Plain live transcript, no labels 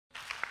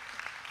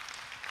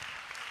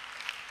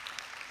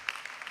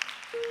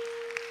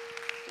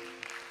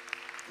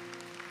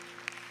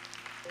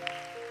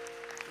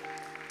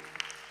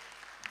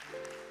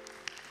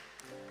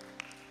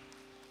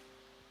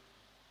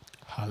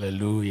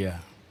Hallelujah.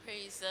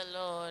 Praise the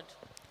Lord.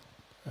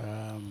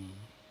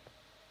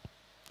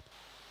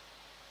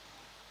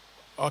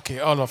 Okay,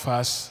 all of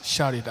us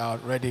shout it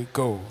out. Ready,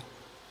 go.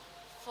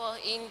 For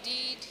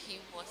indeed he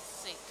was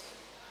sick,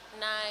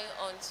 nigh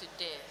unto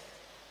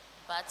death,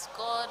 but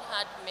God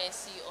had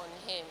mercy on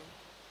him,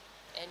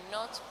 and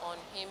not on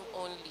him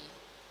only,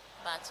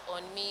 but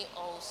on me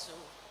also,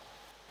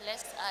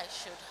 lest I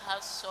should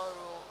have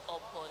sorrow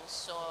upon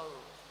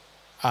sorrow.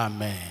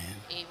 Amen.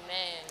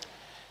 Amen.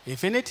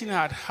 If anything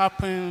had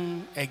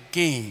happened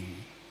again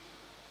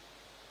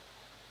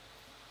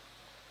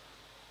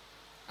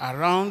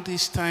around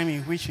this time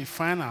in which we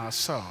find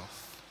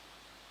ourselves,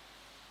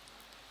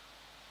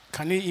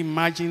 can you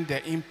imagine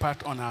the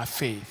impact on our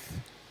faith?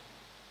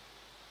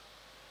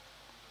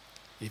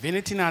 If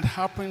anything had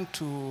happened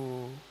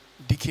to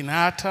Deacon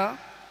Arthur,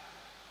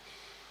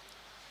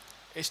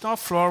 it's not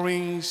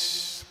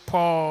Florence,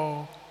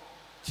 Paul,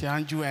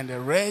 Chianju, and the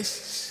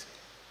rest.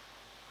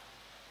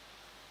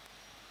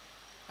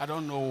 I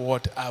don't know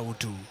what I would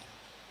do.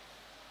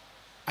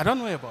 I don't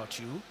know about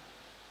you.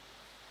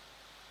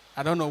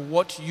 I don't know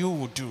what you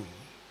would do.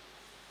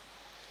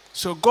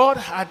 So God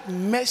had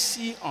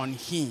mercy on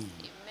him.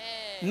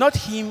 Amen. Not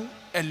him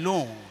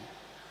alone,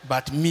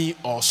 but me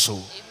also.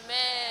 Amen.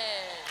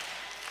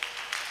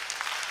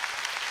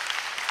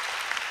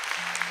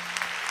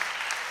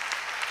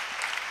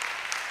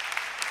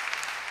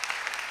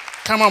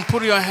 Come on,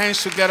 put your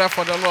hands together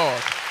for the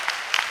Lord.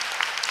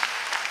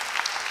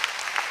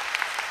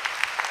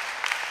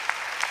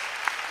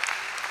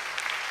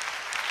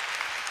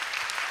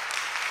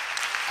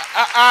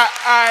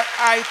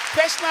 I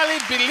personally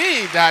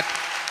believe that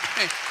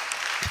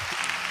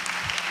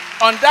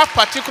on that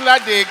particular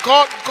day,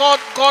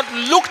 God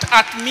looked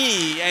at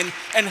me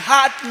and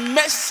had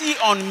mercy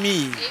on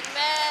me.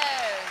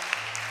 Amen.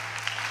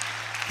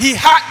 He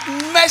had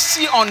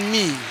mercy on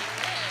me.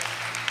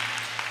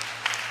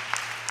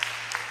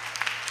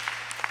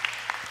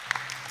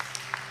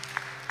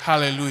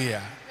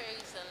 Hallelujah.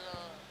 Praise the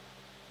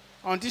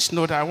Lord. On this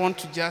note, I want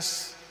to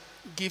just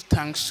give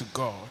thanks to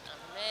God.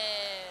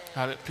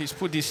 Amen. Please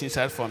put this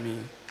inside for me.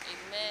 Amen.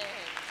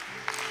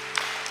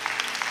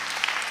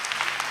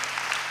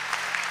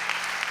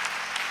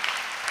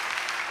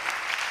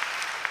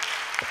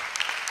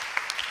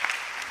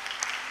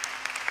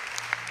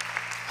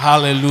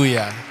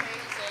 Hallelujah. Praise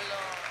the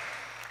Lord.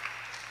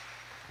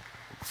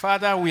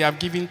 Father, we have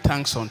given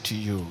thanks unto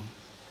you.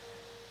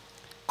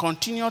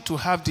 Continue to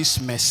have this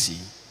mercy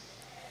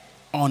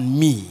on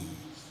me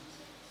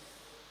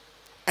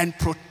and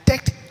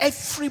protect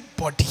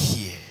everybody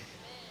here.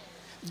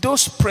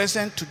 Those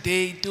present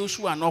today, those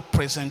who are not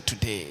present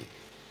today.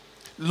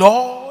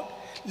 Lord,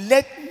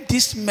 let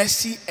this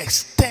mercy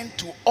extend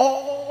to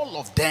all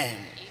of them.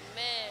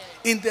 Amen.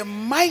 In the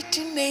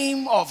mighty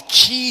name of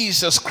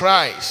Jesus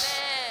Christ.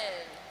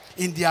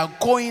 Amen. In their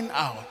going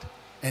out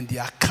and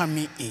their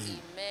coming in.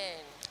 Amen.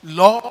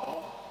 Lord,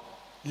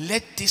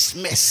 let this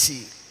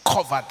mercy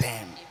cover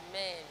them.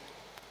 Amen.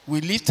 We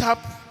lift up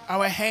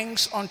our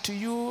hands unto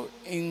you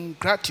in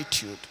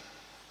gratitude.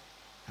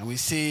 And we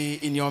say,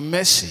 in your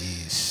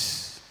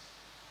mercies,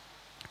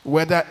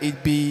 whether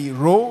it be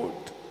road,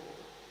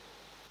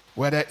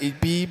 whether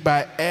it be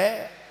by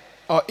air,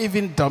 or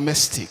even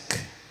domestic,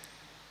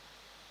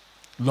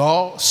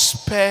 Lord,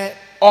 spare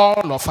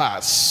all of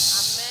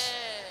us.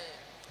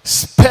 Amen.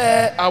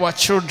 Spare our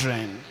children.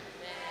 Amen.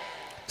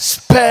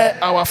 Spare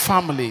our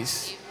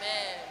families.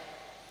 Amen.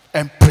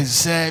 And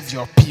preserve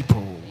your people.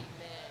 Amen.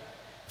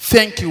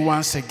 Thank you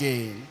once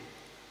again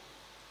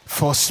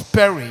for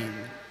sparing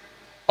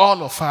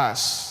all of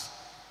us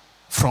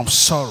from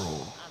sorrow.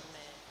 Amen.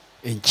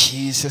 In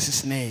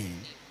Jesus' name.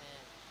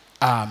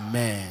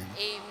 Amen.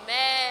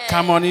 Amen.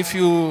 Come on, if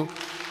you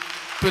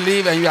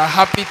believe and you are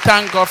happy,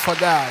 thank God for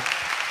that.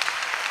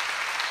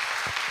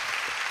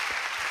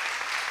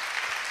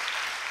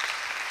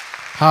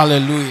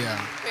 Hallelujah.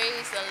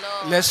 Praise the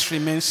Lord. Let's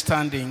remain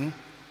standing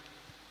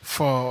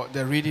for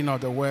the reading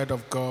of the Word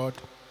of God.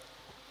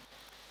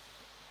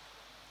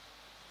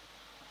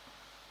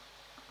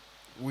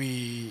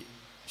 We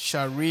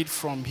shall read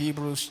from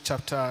Hebrews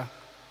chapter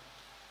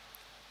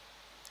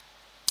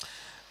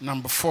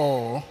number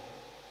 4.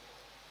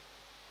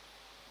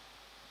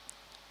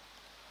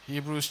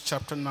 Hebrews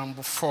chapter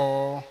number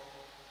 4.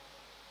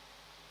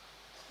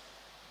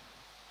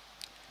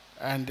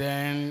 And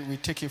then we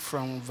take it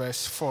from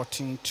verse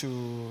 14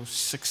 to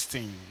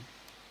 16.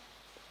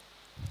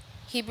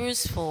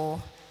 Hebrews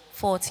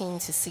 4:14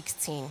 to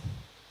 16.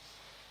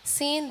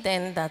 Seeing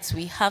then that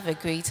we have a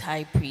great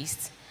high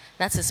priest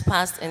that is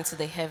passed into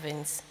the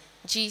heavens,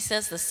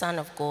 Jesus the Son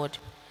of God,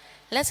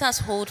 let us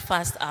hold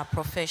fast our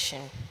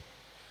profession.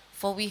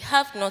 For we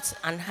have not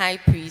an high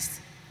priest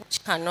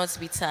which cannot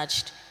be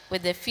touched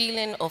with the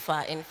feeling of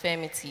our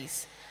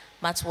infirmities,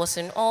 but was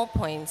in all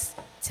points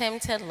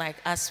tempted like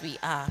as we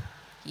are,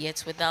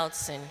 yet without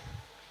sin.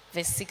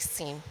 Verse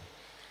 16.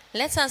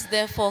 Let us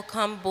therefore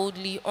come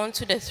boldly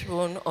unto the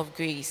throne of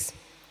grace,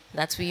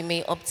 that we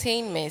may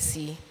obtain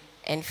mercy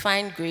and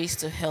find grace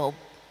to help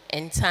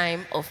in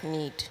time of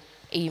need.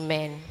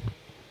 Amen.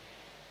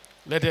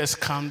 Let us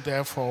come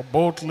therefore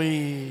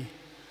boldly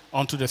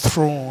unto the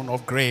throne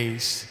of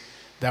grace,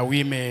 that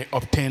we may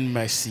obtain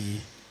mercy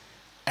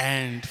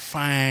and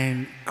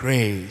find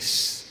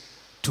grace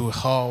to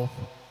help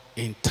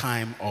in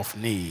time of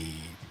need.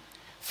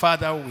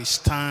 Father, we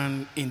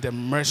stand in the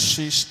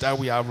mercies that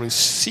we have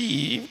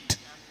received,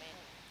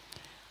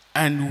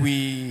 and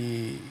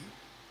we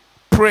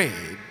pray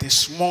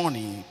this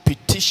morning,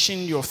 petition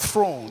your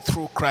throne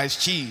through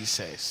Christ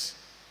Jesus,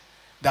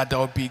 that there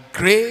will be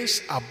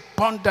grace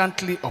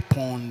abundantly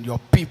upon your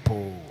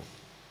people.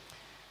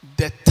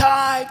 The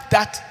type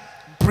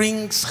that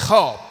brings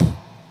help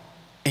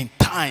in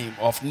time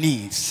of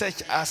need,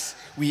 such as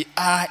we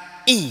are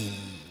in,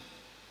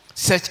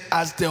 such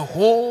as the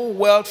whole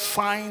world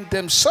find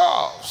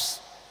themselves.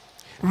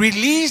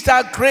 Release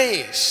that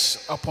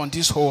grace upon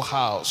this whole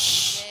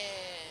house.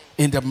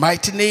 In the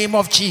mighty name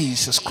of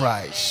Jesus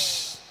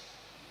Christ.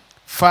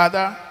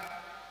 Father,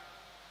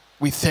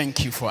 we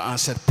thank you for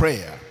answered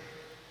prayer.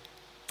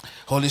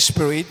 Holy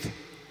Spirit,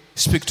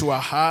 speak to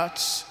our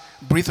hearts,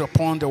 breathe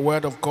upon the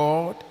word of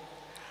God,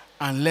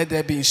 and let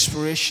there be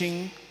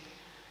inspiration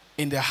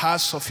in the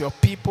hearts of your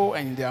people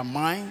and in their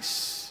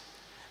minds.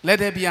 Let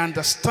there be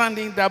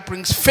understanding that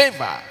brings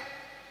favor.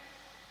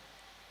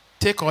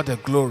 Take all the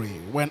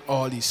glory when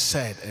all is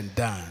said and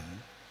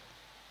done.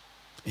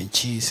 In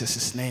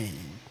Jesus' name,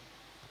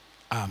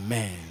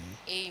 amen.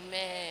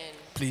 Amen.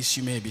 Please,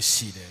 you may be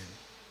seated.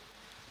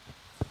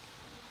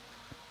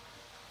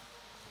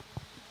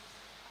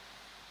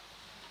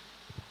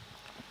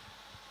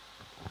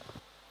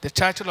 The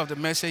title of the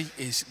message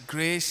is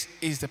Grace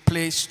is the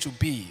Place to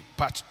Be,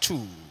 Part 2.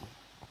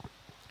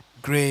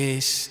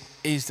 Grace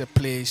is the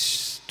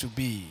Place to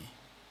Be,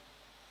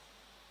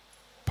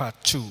 Part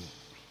 2.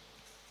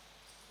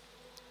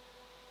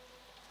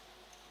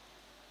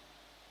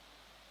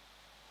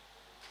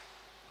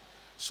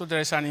 So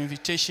there is an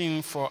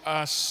invitation for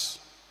us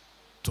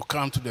to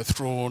come to the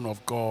throne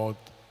of God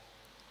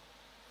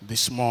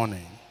this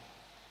morning.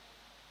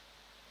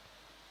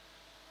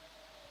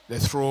 The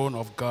throne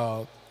of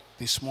God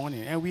this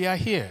morning, and we are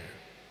here.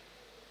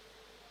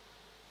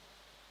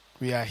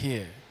 We are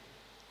here.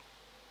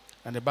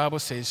 And the Bible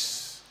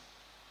says,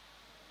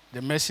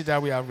 the mercy that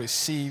we have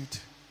received,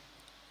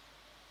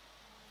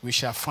 we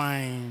shall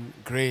find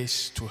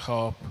grace to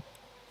help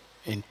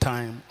in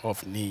time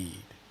of need.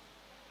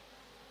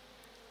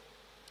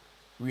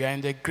 We are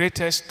in the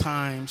greatest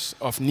times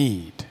of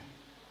need.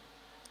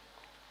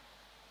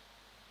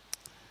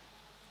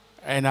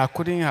 And I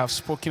couldn't have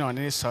spoken on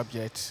any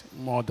subject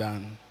more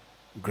than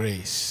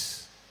grace.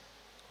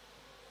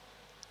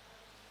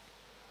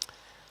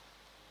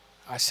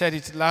 I said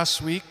it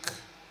last week.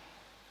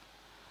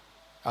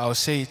 I'll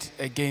say it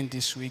again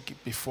this week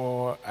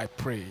before I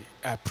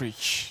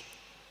preach.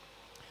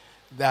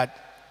 That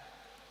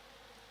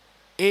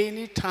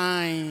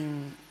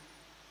anytime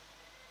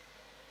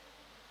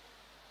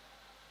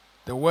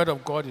the word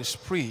of God is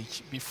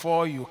preached,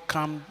 before you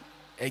come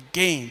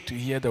again to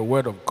hear the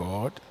word of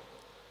God,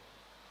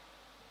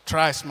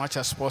 try as much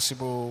as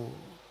possible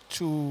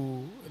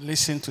to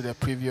listen to the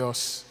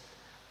previous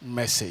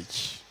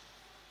message,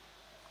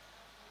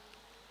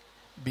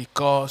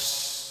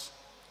 because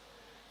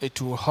it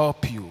will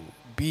help you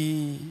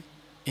be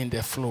in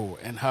the flow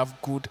and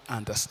have good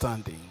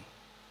understanding.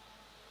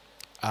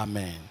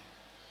 Amen.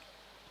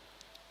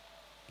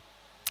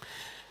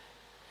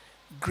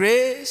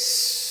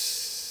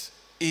 Grace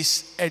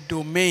is a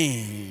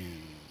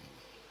domain.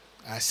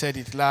 I said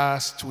it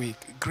last week.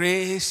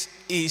 Grace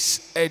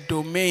is a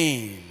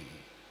domain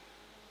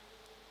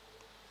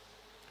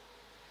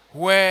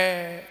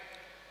where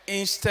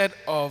instead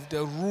of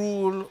the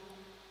rule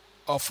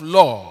of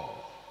law,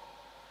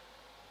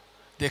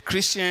 the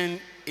Christian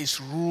is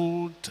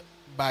ruled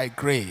by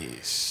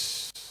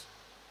grace.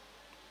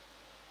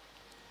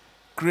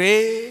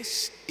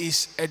 Grace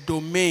is a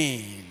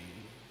domain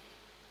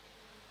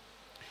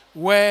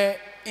where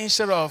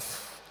instead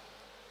of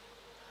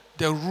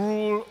the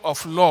rule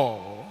of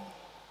law,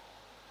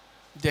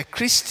 the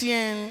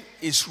Christian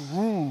is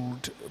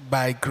ruled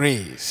by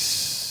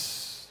grace.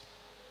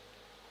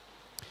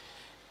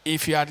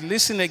 If you had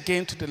listened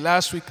again to the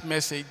last week's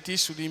message,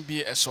 this wouldn't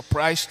be a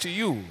surprise to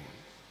you.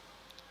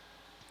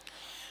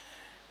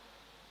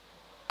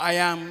 I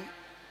am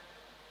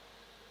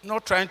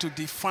not trying to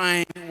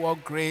define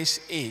what grace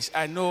is.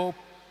 I know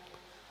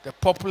the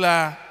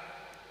popular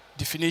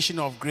definition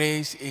of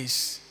grace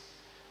is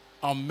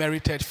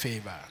unmerited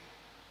favor.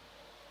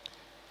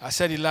 I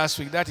said it last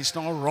week, that is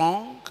not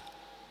wrong.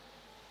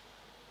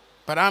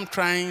 But I'm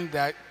trying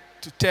to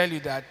tell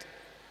you that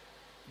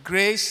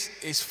grace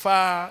is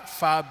far,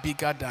 far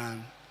bigger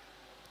than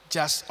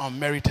just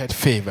unmerited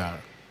favor.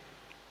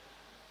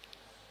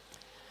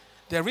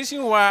 The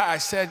reason why I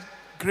said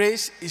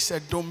grace is a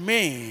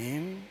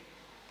domain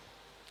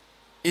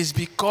is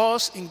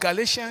because in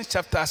Galatians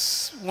chapter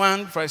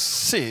 1, verse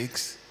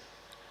 6,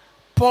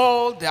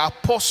 Paul the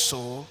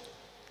apostle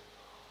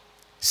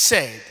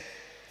said,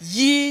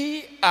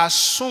 "Ye are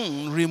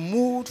soon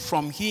removed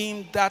from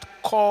him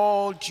that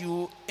called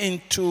you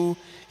into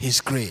his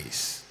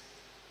grace."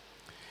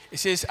 It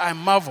says, I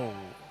marvel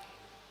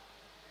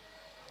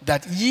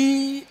that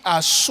ye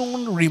are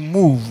soon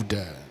removed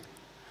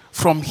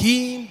from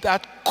him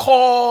that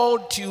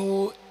called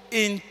you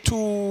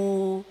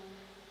into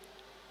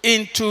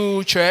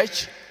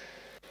church.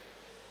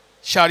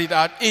 Shout it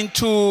out.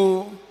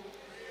 Into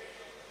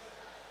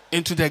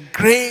the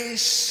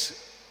grace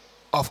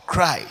of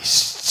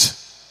Christ.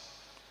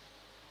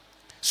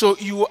 So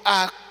you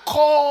are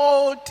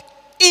called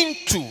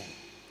into.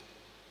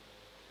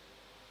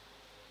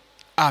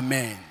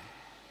 Amen.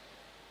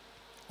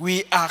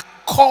 We are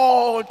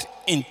called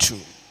into.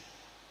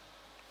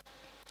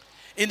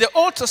 In the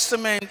Old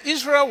Testament,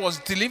 Israel was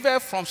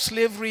delivered from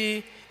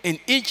slavery in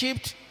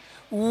Egypt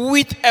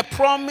with a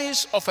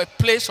promise of a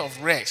place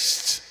of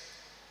rest.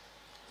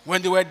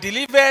 When they were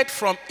delivered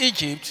from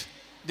Egypt,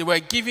 they were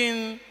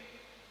given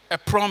a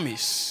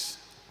promise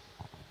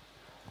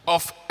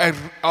of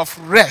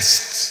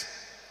rest.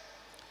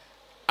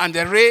 And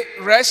the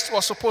rest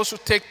was supposed to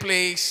take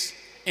place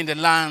in the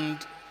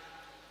land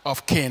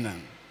of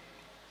Canaan.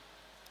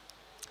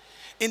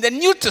 In the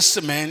New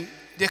Testament,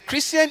 the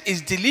Christian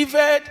is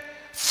delivered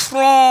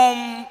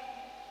from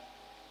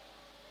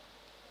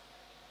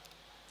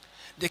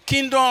the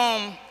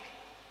kingdom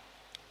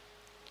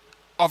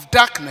of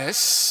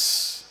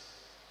darkness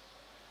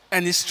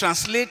and is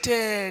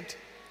translated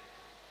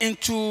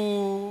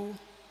into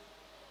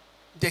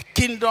the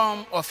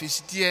kingdom of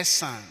his dear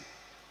Son.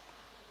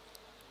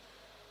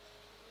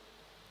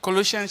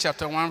 Colossians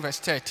chapter 1 verse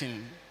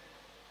 13.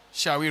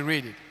 Shall we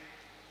read it?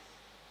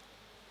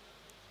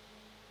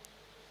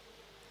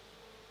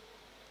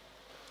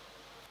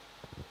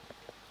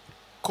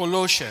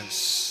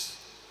 Colossians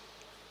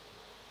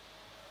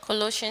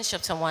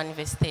chapter 1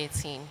 verse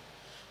 13.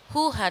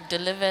 Who had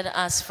delivered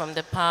us from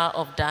the power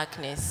of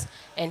darkness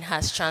and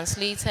has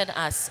translated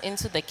us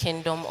into the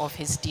kingdom of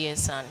his dear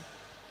Son.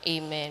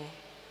 Amen.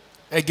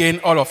 Again,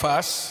 all of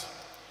us.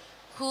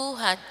 Who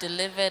had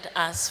delivered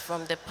us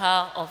from the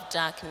power of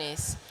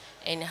darkness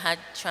and had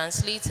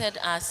translated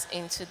us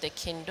into the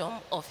kingdom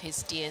of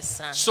his dear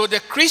Son. So the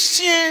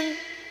Christian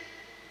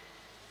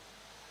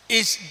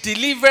is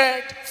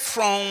delivered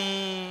from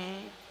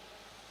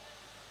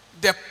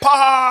the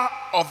power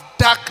of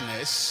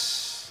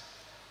darkness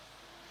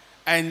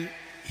and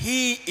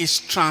he is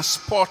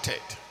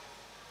transported.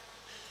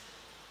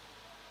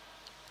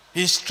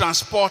 He's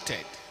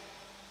transported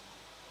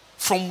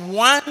from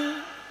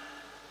one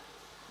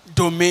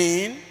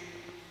domain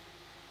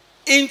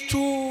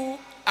into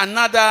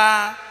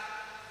another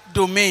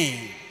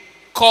domain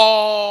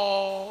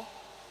called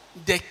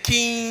the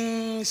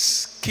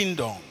king's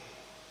kingdom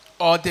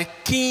or the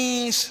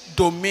king's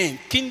domain.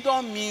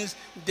 Kingdom means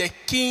the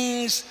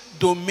king's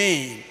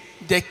domain.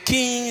 The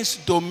king's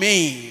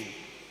domain.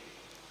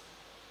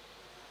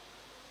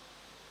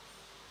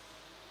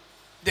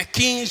 The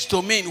king's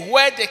domain,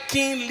 where the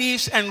king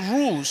lives and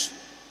rules.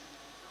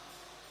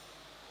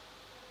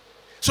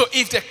 So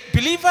if the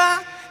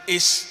believer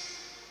is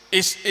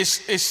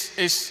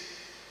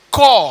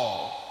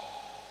called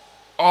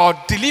or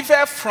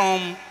delivered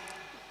from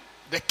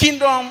the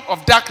kingdom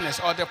of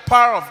darkness or the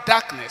power of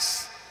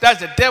darkness,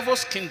 that's the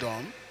devil's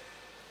kingdom,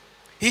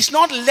 he's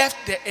not left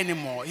there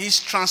anymore.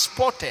 He's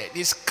transported,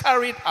 he's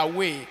carried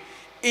away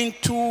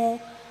into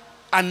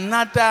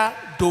another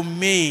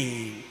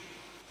domain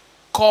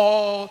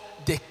called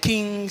the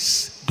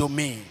king's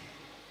domain.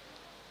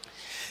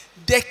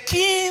 The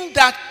king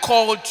that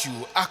called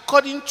you,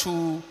 according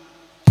to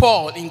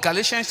Paul in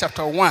Galatians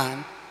chapter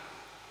 1,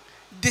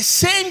 the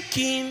same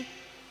king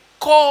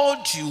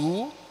called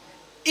you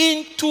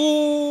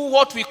into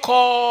what we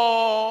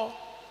call,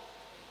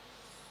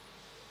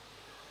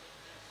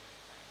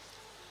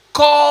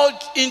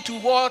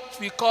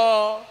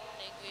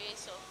 the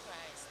grace of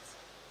Christ.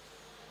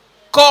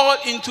 Called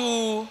into,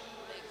 The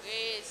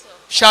grace of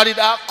shout it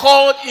out,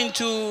 called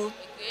into,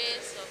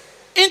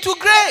 into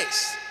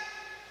grace.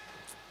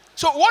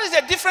 So what is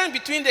the difference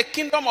between the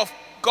kingdom of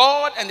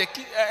God and the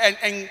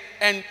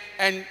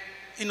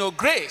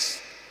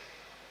grace?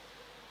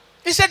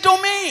 It's a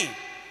domain.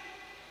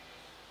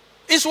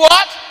 It's what?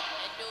 a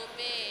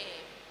domain.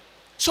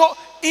 So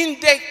in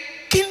the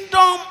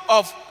kingdom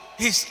of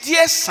his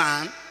dear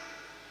Son,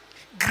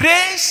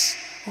 grace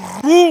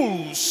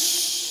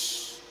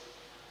rules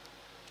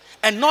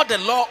and not the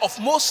law of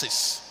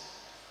Moses.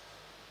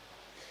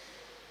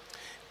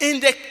 In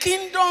the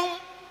kingdom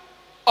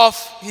of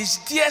his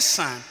dear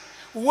Son,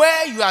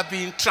 where you are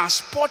being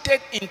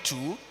transported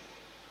into,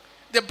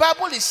 the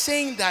Bible is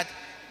saying that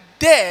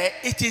there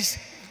it is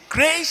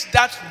grace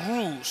that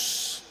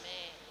rules.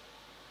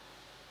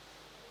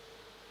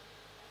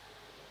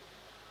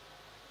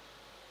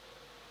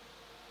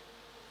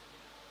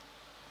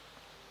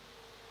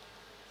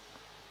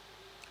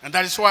 And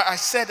that is why I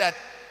said that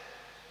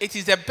it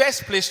is the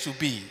best place to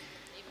be.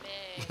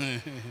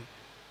 Amen.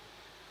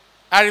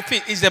 I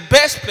repeat, it's the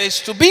best place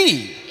to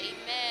be.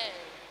 Amen.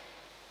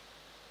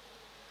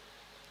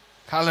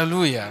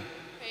 Hallelujah.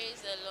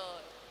 Praise the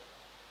Lord.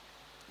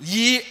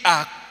 Ye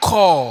are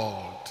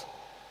called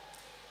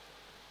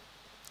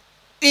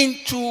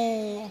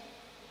into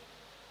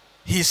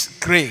His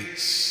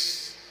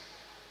grace.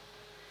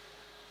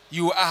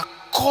 You are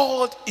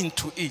called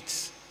into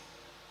it.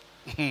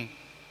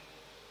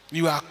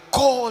 You are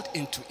called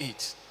into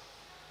it.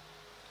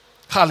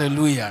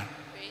 Hallelujah.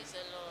 Praise the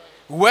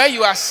Lord. Where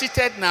you are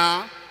seated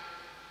now,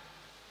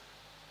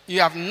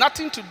 you have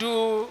nothing to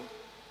do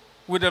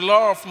with the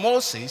law of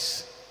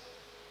Moses,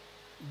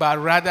 but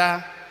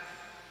rather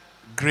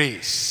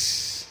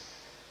grace.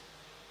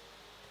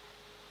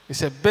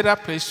 It's a better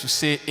place to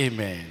say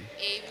amen.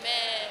 Amen.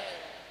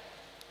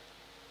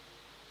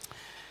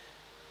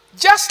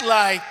 Just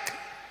like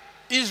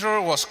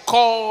Israel was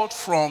called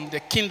from the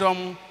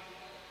kingdom,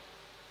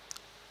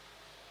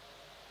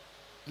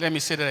 let me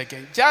say that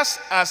again. Just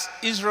as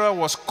Israel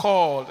was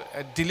called,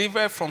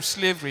 delivered from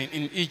slavery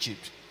in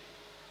Egypt,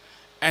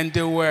 and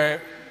they were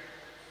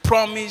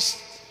promised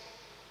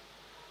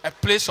a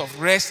place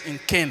of rest in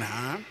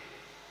Canaan,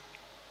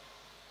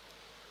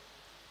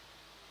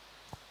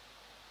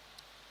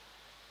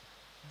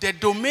 the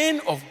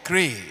domain of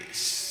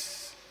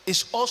grace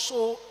is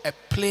also a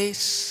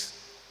place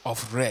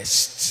of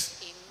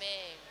rest.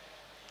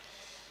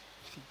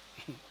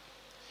 Amen.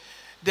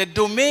 The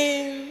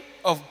domain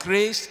of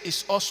grace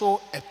is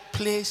also a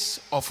place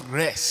of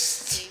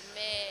rest.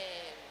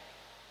 Amen.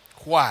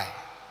 Why?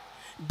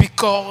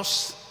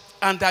 Because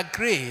under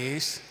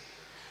grace,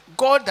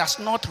 God does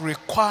not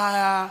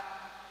require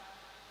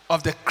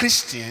of the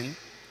Christian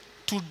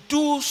to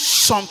do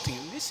something.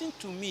 Listen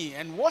to me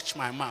and watch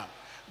my mouth.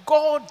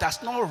 God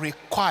does not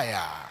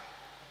require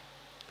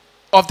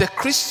of the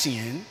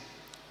Christian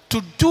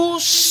to do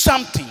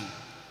something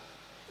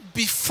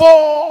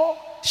before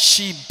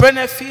she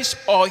benefits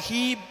or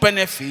he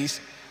benefits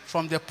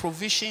from the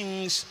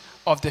provisions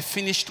of the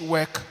finished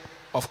work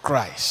of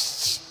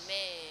Christ.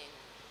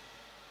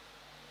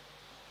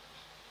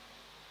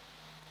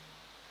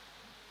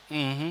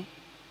 Amen.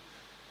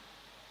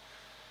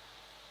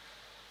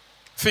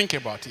 Think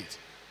about it.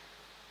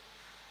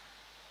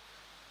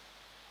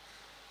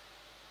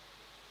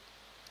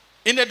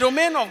 In the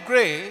domain of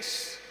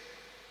grace,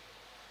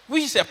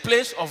 which is a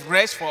place of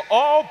rest for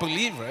all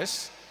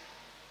believers,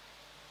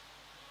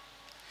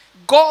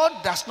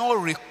 God does not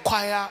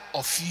require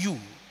of you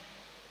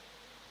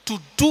to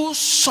do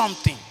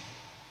something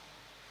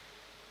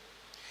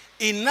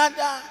in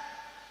order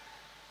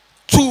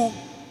to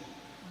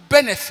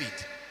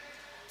benefit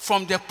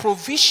from the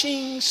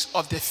provisions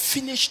of the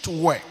finished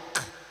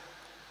work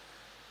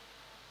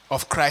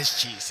of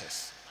Christ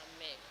Jesus.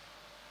 Amen.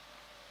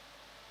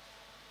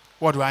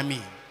 What do I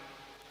mean?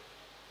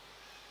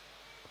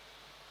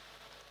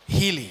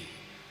 Healing.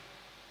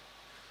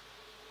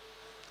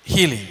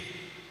 Healing.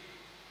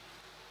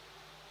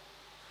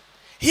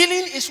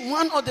 Healing is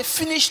one of the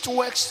finished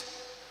works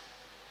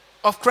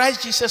of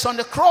Christ Jesus on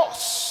the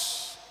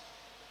cross.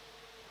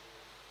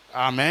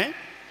 Amen. Amen.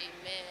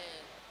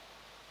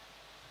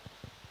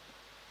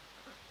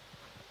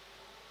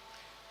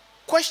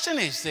 Question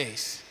is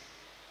this: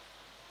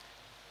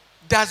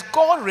 does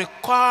God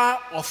require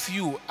of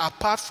you,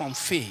 apart from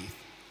faith,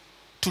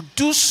 to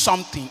do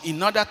something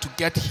in order to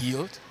get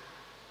healed?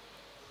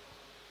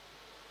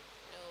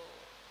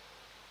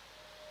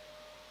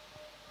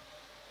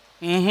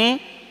 No.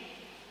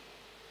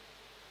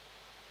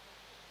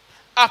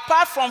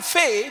 Apart from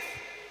faith,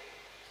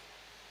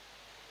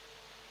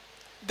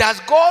 does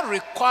God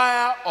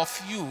require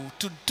of you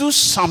to do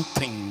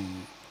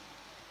something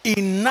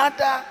in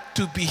order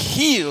to be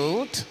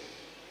healed?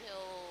 No.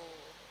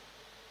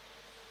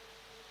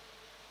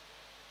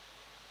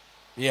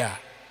 Yeah.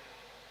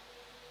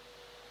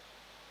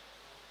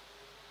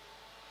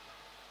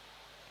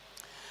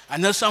 I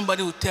know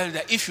somebody will tell you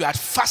that if you had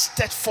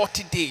fasted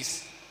 40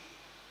 days,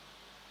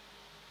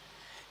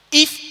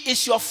 if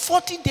it's your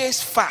 40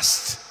 days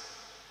fast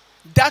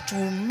that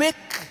will make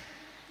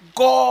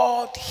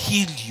God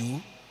heal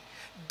you,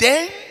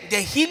 then the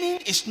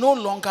healing is no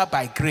longer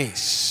by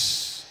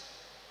grace.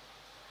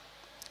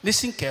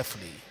 Listen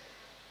carefully.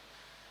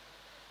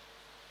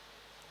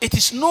 It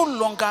is no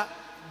longer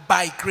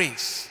by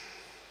grace.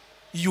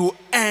 You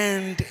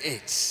earned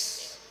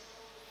it.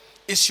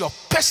 It's your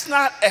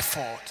personal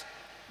effort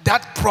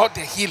that brought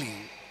the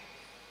healing.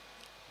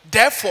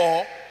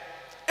 Therefore,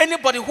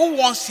 anybody who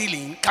wants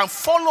healing can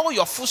follow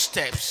your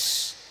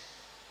footsteps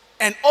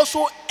and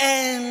also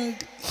end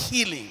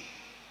healing.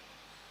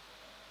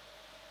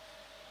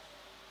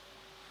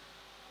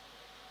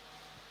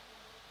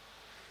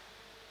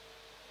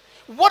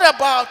 What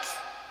about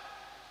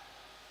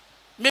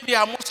maybe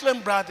our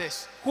Muslim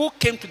brothers who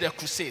came to the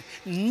crusade,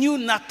 knew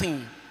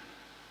nothing?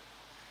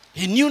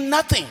 He knew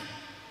nothing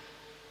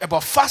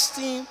about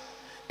fasting,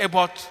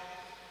 about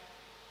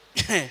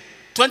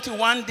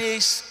 21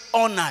 days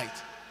all night.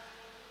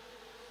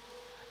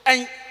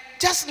 And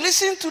just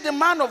listen to the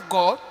man of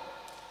God,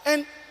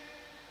 and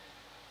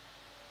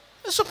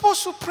you're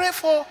supposed to pray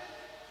for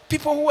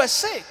people who are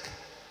sick.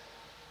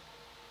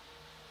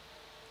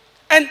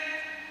 And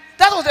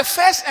that was the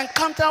first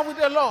encounter with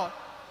the Lord.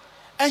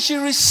 And she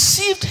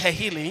received her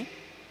healing.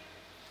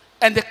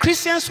 And the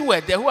Christians who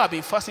were there, who have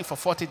been fasting for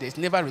 40 days,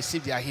 never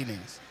received their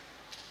healings.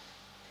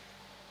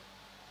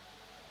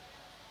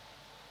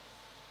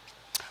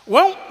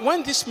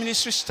 When this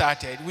ministry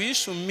started, we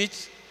used to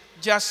meet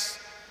just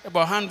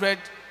about 100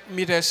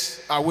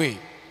 meters away.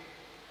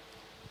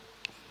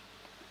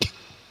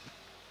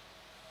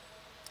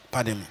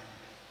 Pardon me.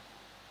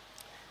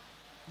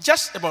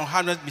 Just about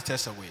 100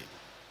 meters away.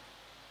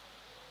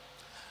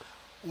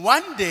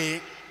 One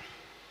day,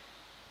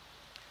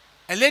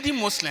 a lady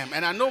Muslim,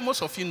 and I know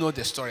most of you know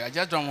the story, I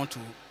just don't want to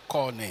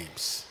call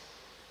names,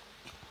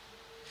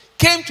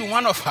 came to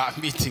one of our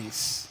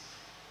meetings.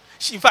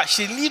 In fact,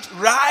 she lived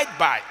right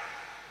by.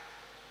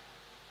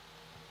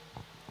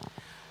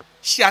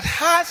 She had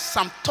had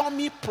some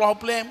tummy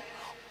problem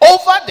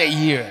over the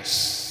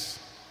years.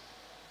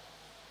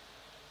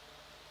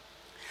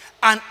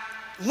 And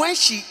when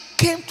she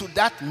came to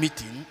that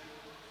meeting,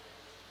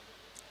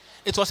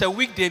 it was a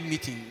weekday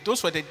meeting.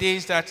 Those were the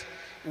days that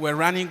we were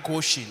running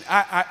Goshen.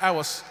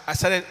 I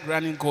started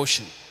running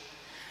Goshen.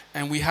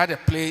 And we had a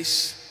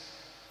place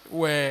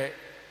where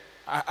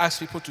I asked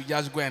people to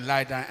just go and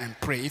lie down and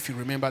pray, if you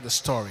remember the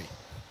story.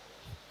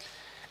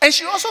 And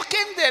she also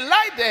came there,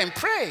 lied there and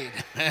prayed.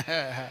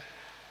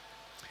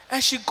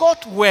 And she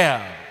got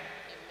well. Amen.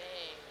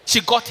 She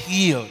got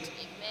healed. Amen.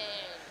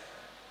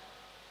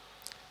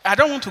 I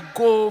don't want to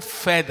go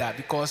further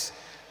because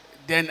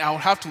then I'll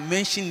have to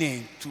mention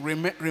it to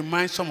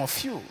remind some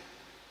of you.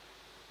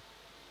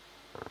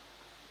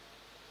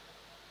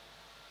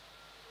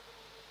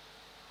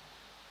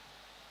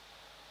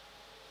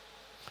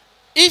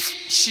 If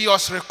she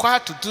was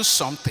required to do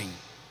something,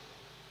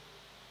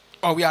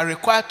 or we are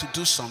required to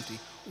do something,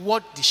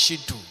 what did she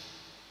do?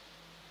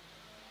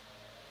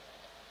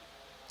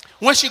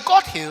 When she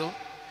got healed,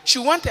 she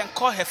went and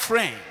called her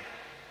friend.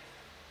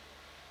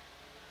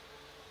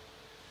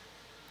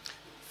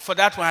 For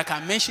that one, I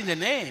can mention the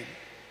name,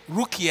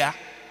 Rukia.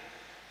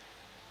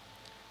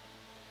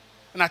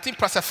 And I think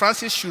Pastor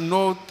Francis should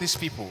know these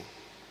people.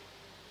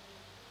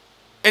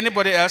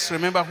 Anybody else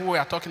remember who we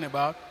are talking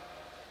about?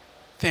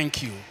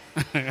 Thank you.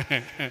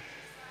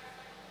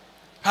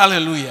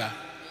 Hallelujah.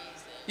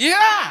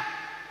 Yeah.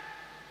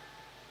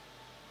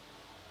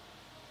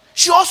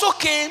 She also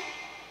came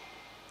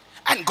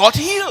and got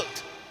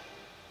healed.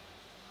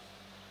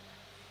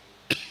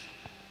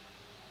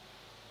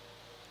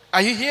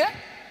 Are you here?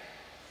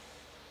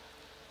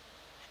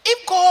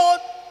 If God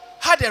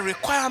had a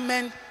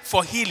requirement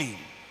for healing,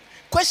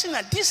 question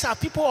that these are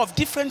people of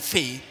different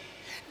faith,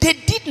 they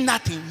did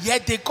nothing,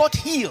 yet they got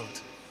healed.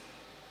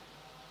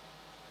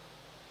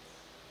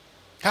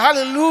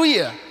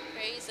 Hallelujah.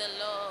 Praise the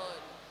Lord.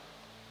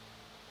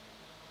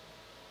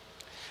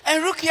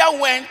 And Rukia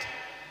went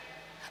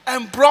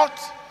and brought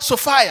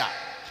Sophia.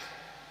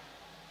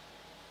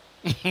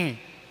 In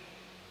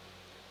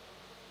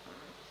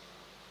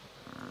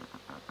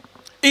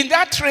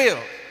that trail.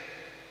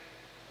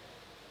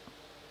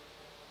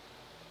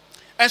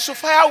 And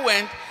Sophia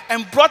went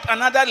and brought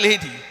another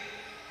lady.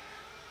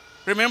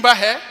 Remember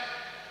her?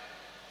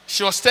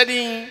 She was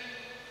studying,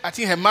 I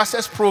think, her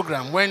master's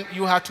program when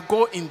you had to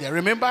go in there.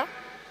 Remember?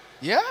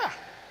 Yeah.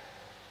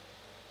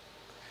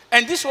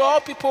 And these were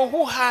all people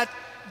who had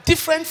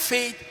different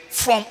faith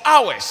from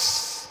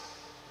ours.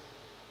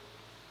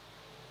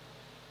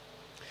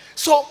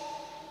 So,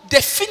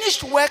 the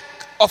finished work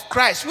of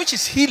Christ, which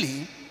is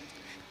healing,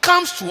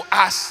 comes to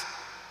us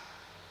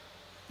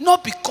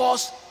not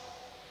because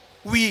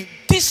we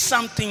did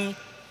something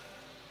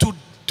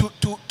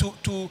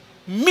to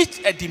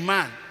meet a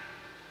demand.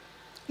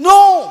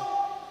 No.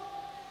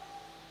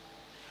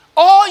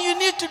 All you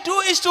need to do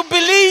is to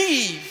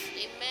believe.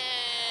 Amen.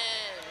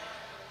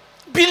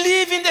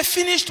 Believe in the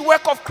finished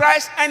work of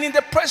Christ and in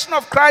the person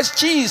of Christ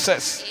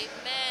Jesus. Amen.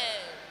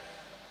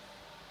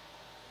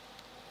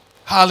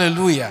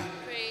 Hallelujah.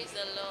 Praise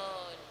the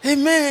Lord.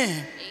 Amen.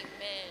 Amen.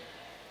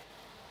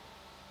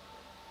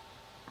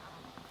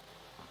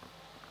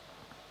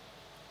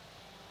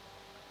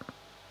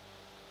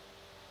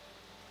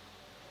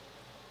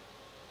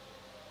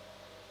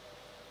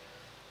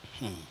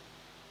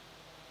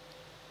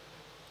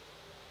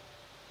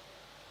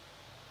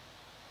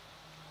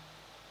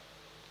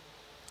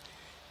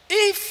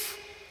 If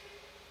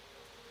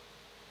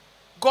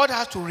God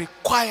has to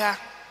require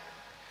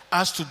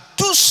us to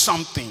do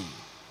something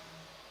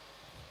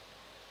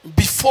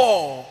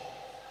before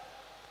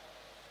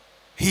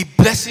He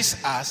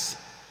blesses us,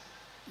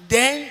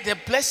 then the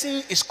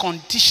blessing is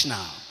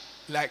conditional,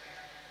 like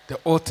the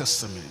Old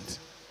Testament.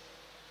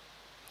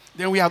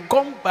 Then we are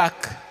gone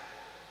back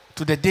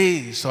to the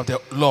days of the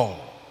law.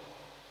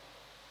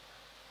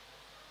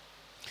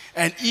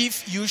 And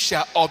if you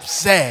shall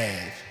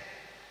observe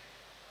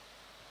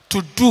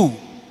to do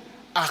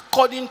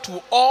according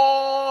to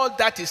all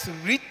that is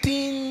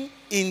written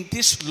in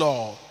this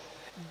law,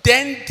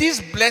 then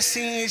these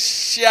blessings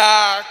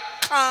shall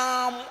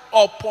come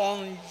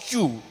upon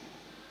you.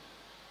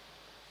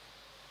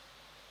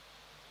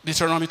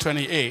 Deuteronomy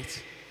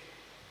 28.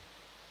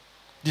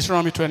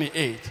 Deuteronomy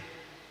 28.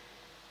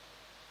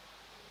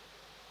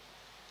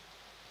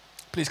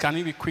 Please, can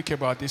you be quick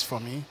about this for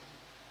me?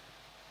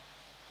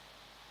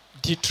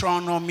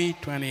 Deuteronomy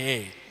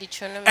 28.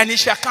 Deuteronomy And it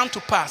shall come to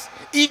pass,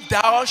 if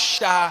thou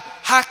shalt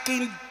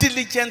hearken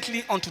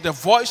diligently unto the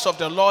voice of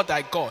the Lord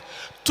thy God,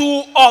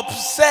 to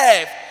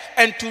observe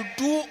and to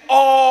do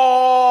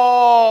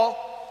all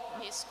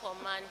His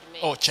commandments.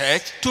 Oh,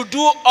 church. To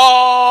do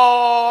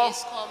all.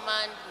 His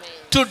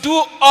commandments. To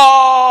do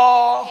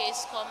all.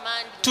 His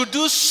commandments. To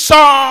do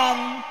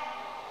some.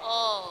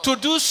 All. To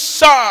do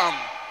some.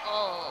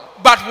 All.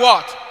 But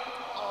what?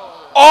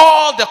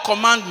 All the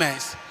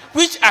commandments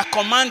which I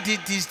command thee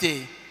this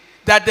day,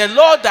 that the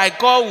Lord thy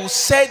God will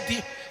set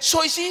thee.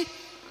 So you see,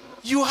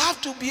 you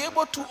have to be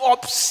able to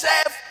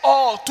observe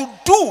all, to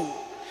do.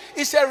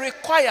 It's a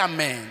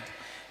requirement.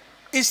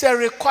 It's a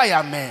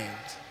requirement.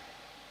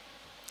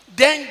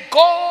 Then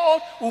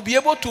God will be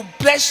able to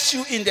bless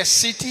you in the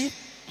city,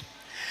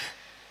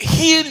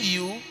 heal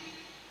you,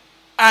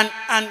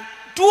 and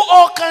do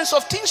all kinds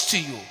of things to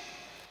you.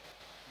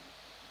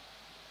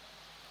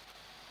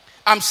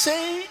 I'm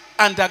saying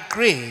under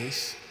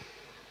grace,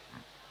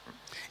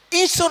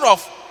 instead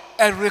of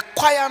a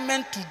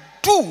requirement to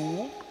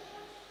do,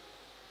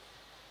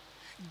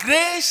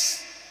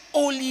 grace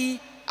only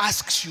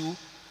asks you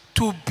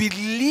to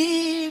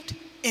believe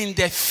in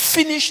the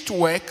finished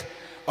work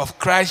of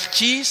Christ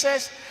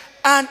Jesus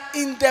and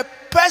in the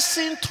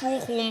person through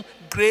whom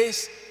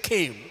grace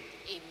came.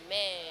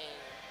 Amen.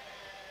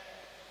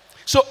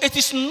 So it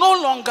is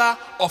no longer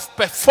of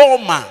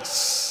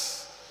performance.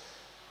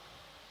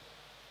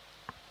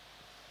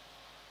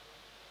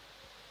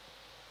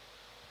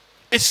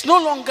 It's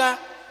no longer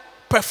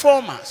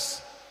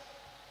performance.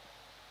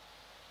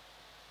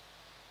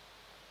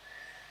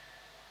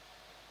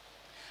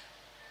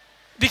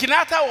 The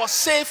Kenyatta was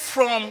saved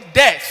from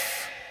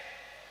death.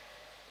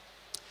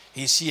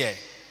 He's here.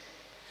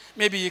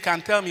 Maybe you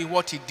can tell me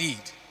what he did.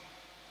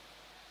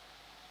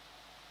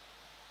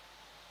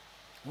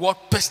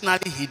 What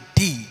personally he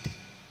did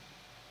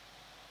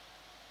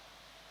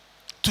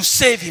to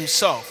save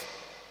himself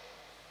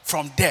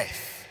from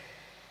death.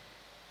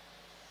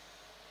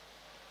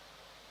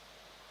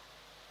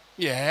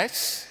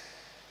 Yes.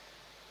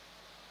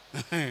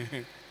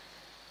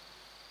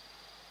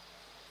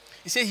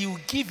 He said he will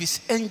give his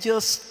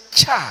angels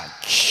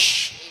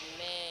charge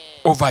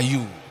over you.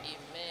 Amen.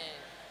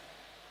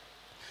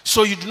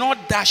 So you do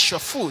not dash your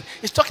foot.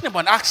 He's talking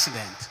about an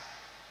accident.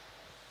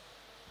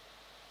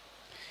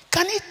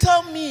 Can he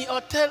tell me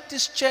or tell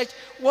this church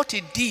what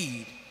he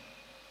did?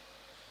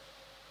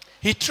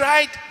 He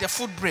tried the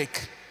foot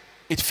brake.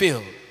 It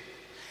failed.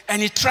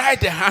 And he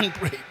tried the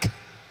handbrake.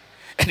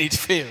 And it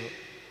failed.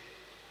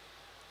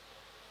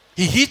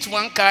 He hit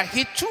one car,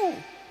 hit two.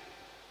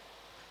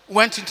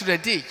 Went into the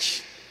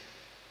ditch.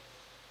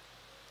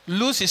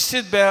 Lose his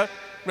seatbelt,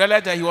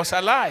 realized that he was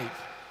alive.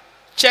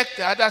 Checked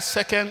the other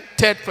second,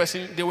 third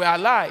person, they were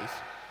alive.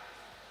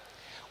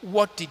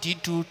 What did he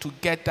do to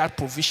get that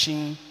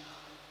provision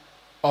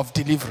of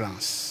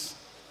deliverance?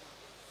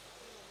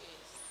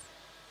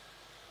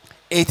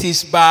 It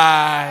is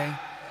by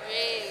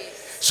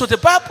Grace. So the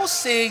Bible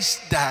says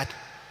that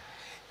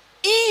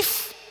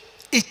if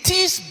it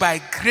is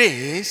by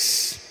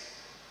grace,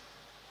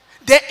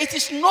 then it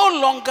is no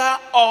longer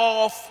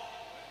of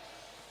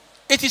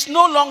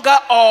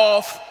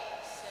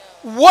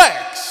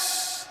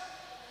works.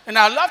 And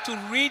I'd love to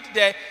read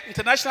the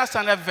International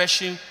Standard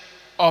Version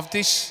of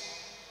this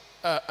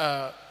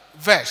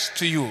verse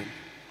to you.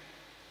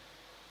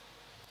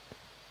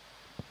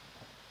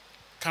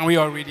 Can we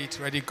all read it?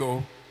 Ready,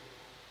 go.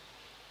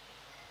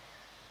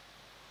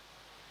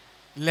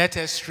 Let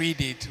us read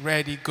it.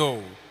 Ready,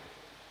 go.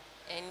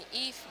 And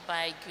if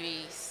by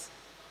grace,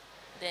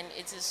 then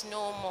it is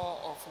no more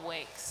of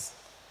works.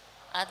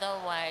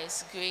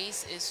 Otherwise,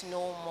 grace is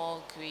no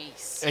more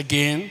grace.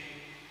 Again.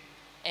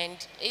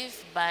 And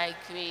if by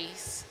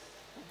grace,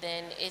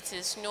 then it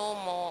is no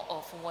more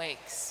of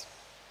works.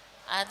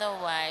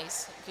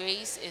 Otherwise,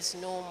 grace is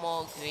no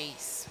more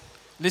grace.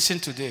 Listen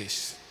to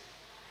this.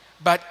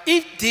 But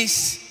if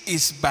this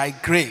is by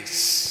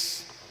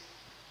grace,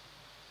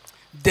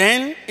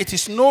 then it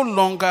is no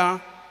longer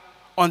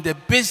on the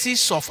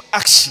basis of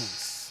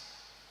actions.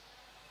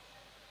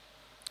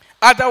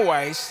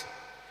 Otherwise,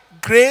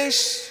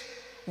 grace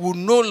will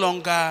no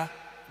longer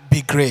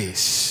be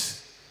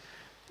grace.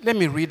 Let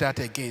me read that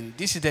again.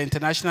 This is the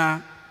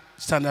International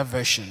Standard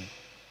Version.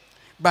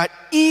 But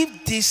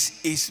if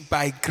this is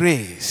by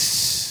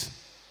grace,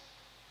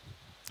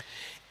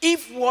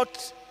 if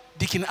what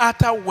Deacon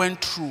Arthur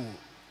went through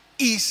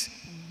is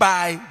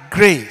by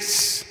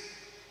grace,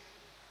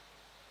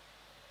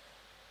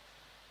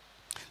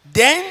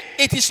 then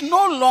it is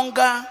no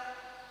longer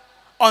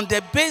on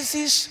the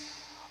basis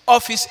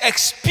of his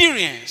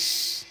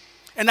experience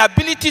and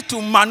ability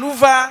to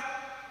maneuver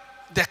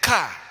the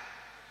car.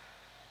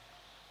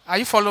 Are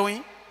you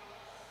following?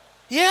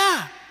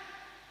 Yeah.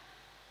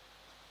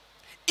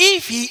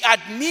 If he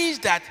admits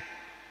that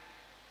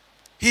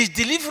his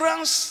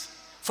deliverance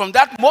from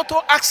that motor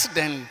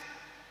accident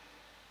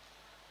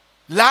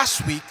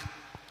last week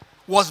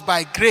was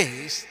by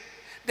grace,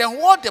 then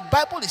what the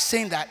Bible is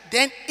saying that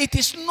then it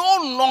is no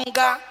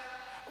longer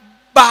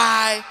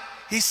by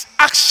his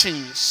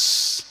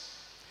actions,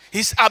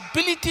 his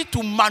ability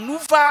to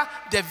maneuver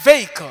the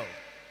vehicle.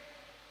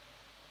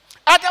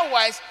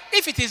 Otherwise,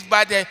 if it is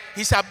by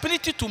his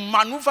ability to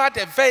maneuver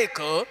the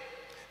vehicle,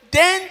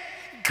 then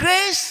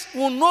grace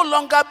will no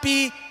longer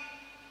be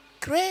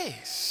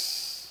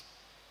grace.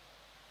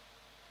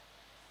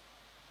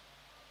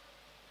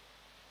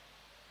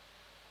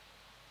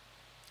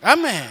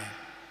 Amen.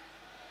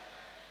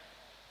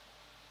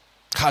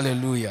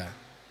 Hallelujah.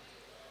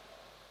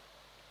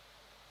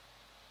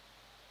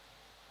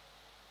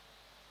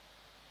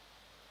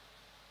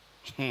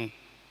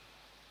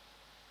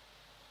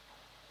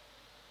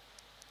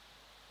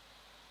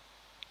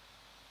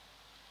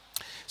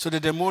 So the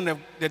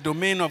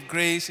domain of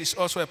grace is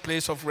also a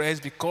place of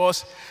rest,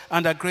 because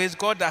under grace,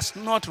 God does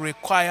not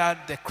require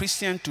the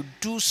Christian to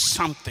do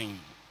something.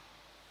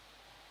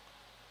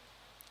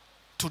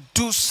 To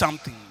do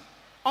something.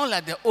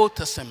 Unlike the Old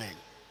Testament.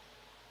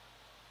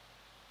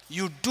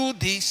 You do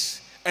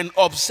this and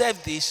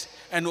observe this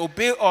and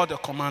obey all the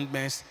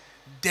commandments,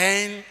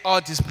 then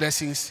all these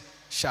blessings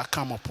shall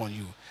come upon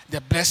you. The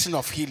blessing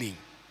of healing.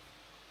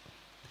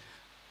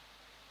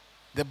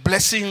 The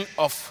blessing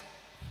of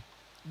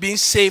being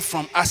saved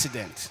from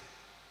accident.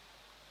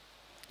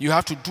 You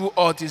have to do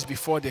all this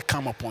before they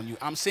come upon you.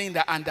 I'm saying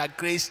that under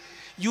grace,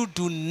 you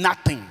do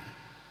nothing.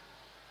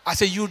 I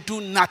say you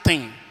do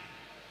nothing.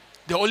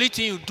 The only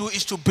thing you do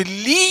is to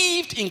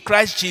believe in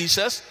Christ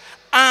Jesus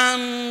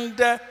and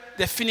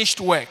the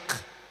finished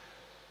work.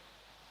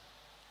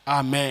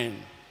 Amen.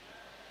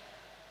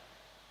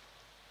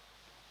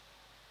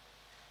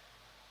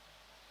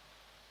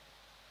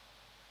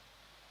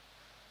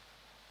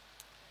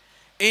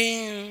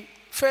 In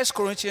 1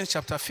 Corinthians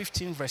chapter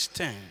 15, verse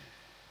 10.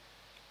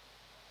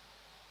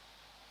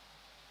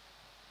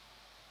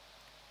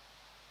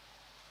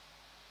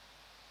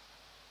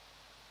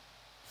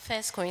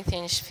 First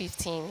Corinthians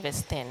 15,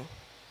 verse 10.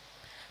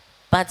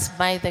 But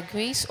by the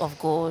grace of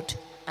God,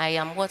 I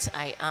am what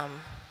I am,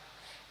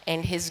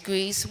 and his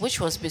grace which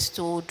was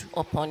bestowed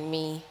upon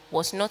me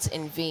was not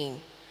in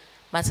vain,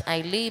 but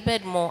I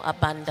labored more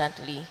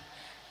abundantly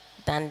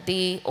than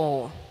they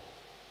all.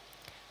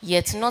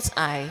 Yet not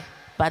I,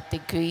 but the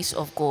grace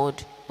of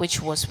God which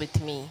was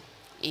with me.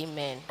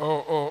 Amen.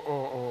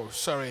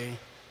 Sorry.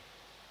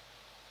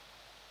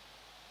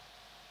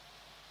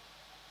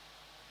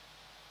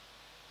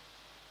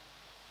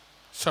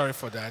 Sorry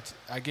for that.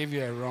 I gave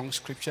you a wrong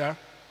scripture.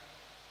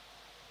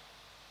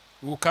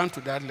 We'll come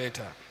to that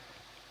later.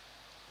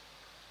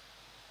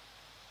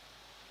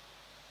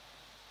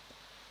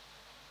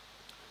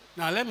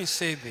 Now let me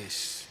say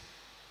this.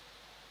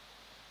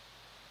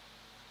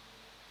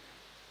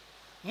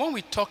 When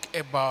we talk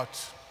about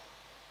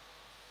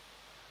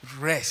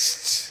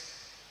rest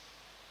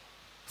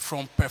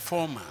from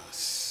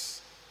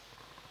performance,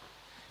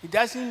 it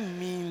doesn't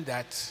mean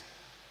that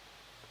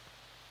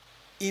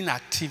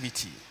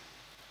inactivity.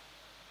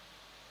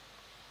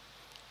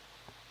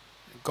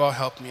 God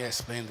help me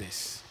explain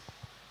this.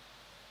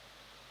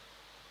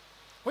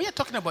 When you're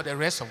talking about the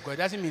rest of God, it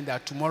doesn't mean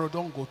that tomorrow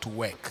don't go to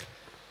work,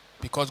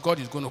 because God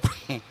is going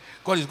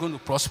to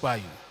prosper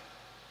you.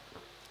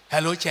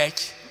 Hello,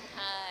 church.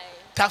 Hi.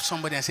 Tap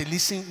somebody and say,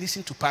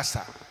 listen to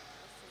pastor.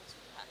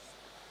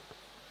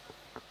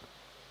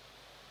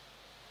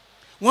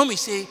 When we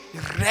say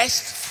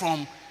rest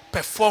from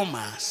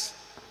performance,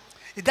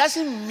 it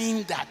doesn't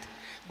mean that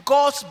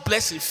God's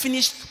blessing,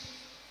 finished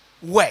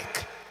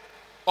work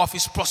of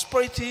his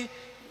prosperity,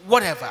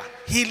 whatever,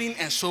 healing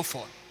and so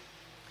forth,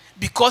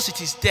 because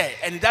it is there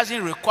and it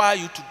doesn't require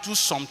you to do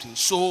something.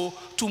 So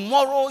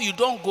tomorrow you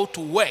don't go to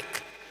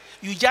work.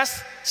 You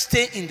just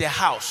stay in the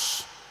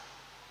house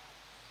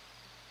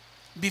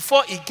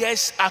before it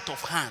gets out of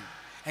hand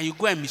and you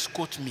go and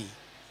misquote me.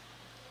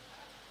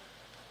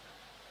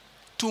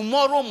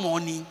 Tomorrow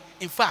morning,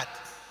 in fact,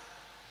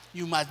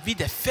 you must be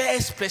the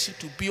first person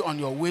to be on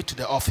your way to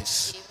the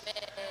office.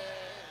 Amen.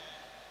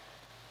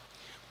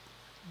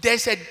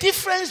 There's a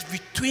difference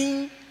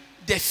between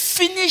the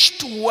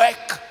finished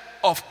work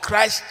of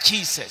Christ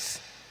Jesus.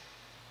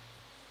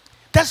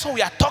 That's what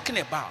we are talking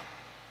about.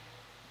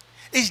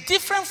 It's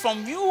different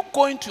from you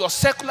going to your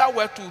secular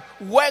work to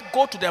work,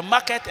 go to the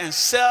market and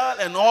sell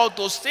and all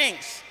those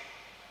things.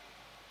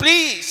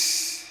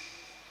 Please.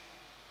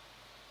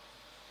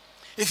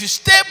 If you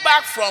stay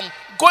back from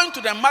going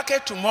to the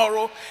market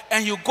tomorrow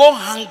and you go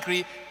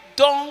hungry,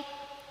 don't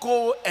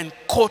go and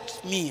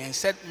quote me and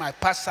said, my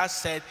pastor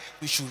said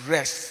we should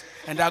rest,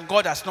 and that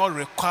God does not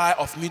require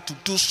of me to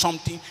do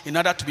something in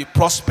order to be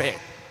prospered.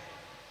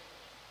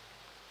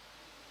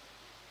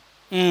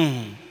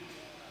 Can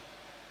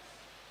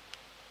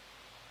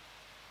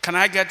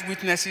I get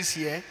witnesses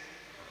here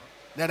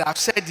that I've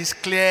said this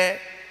clear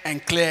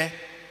and clear?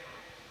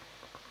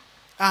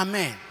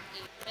 Amen.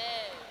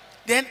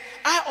 Then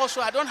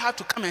I don't have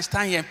to come and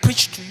stand here and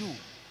preach to you.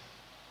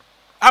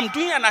 I'm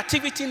doing an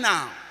activity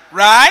now,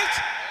 right?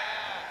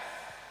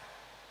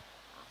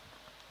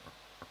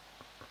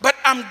 But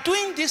I'm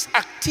doing this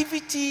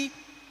activity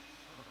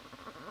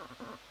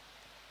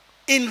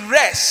in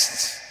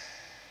rest.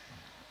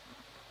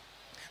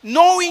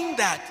 knowing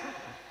that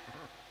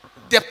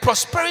the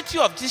prosperity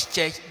of this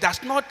church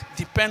does not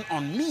depend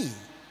on me.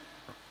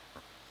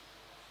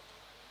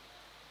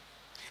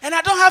 And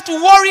I don't have to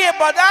worry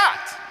about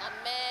that.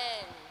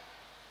 Amen.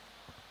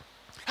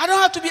 I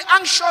don't have to be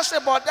anxious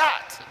about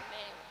that. Amen.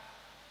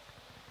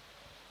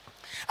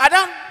 I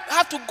don't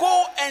have to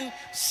go and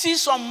see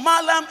some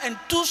malam and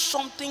do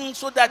something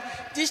so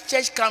that this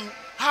church can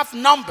have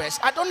numbers.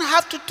 I don't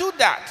have to do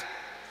that.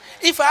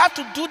 If I have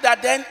to do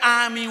that, then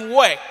I am in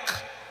work. Yeah.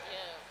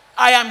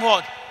 I am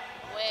what?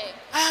 Work.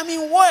 I am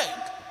in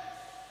work.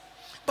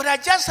 But I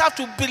just have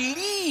to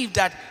believe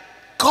that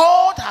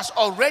God has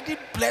already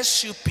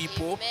blessed you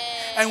people.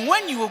 Amen. And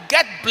when you will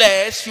get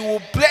blessed, you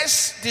will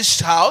bless this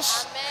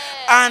house. Amen.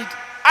 And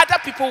other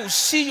people will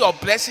see your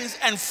blessings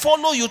and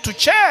follow you to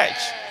church. Amen.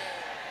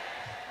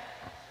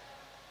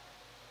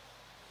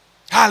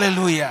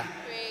 Hallelujah.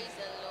 Praise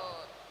the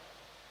Lord.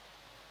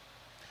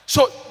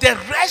 So the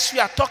rest we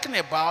are talking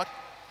about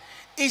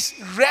is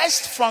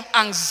rest from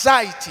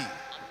anxiety.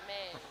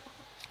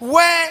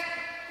 Amen.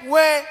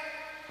 Where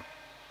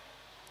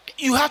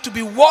you have to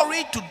be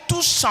worried to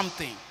do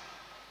something.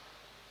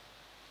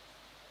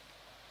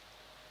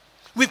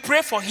 We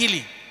pray for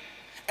healing,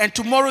 and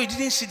tomorrow you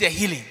didn't see the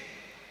healing.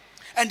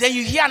 And then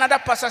you hear another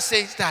pastor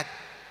say that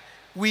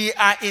we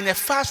are in a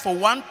fast for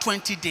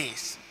 120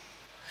 days.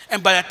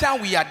 And by the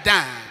time we are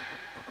done,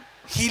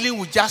 healing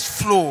will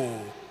just flow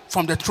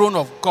from the throne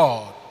of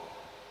God.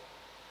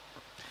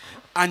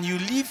 And you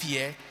leave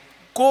here,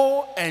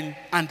 go and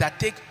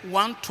undertake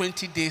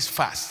 120 days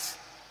fast.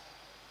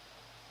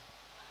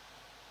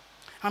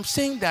 I'm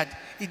saying that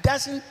it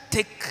doesn't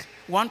take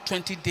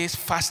 120 days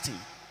fasting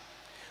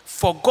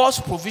for God's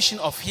provision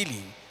of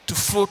healing to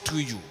flow through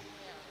you.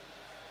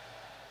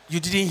 You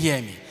didn't hear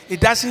me.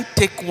 It doesn't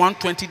take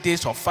 120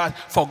 days of fast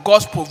for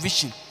God's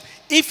provision.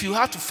 If you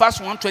have to fast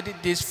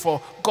 120 days for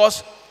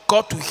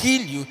God to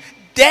heal you,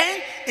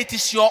 then it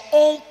is your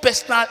own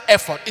personal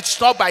effort.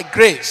 It's not by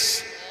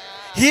grace.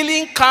 Yeah.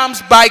 Healing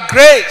comes by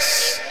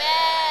grace. Amen.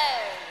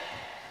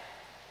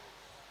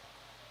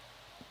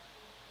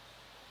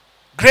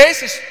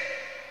 Grace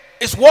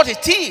is what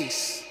it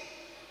is.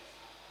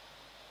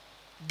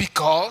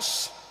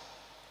 Because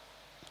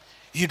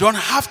you don't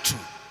have to.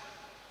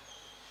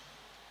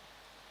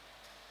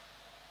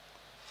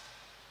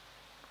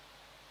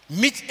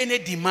 Meet any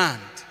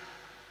demand.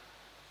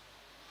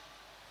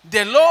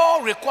 The law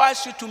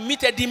requires you to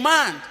meet a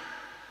demand.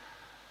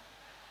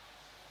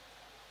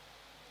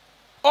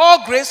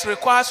 All grace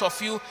requires of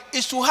you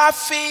is to have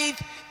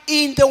faith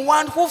in the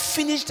one who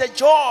finished the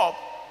job.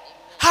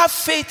 Have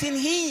faith in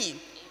him.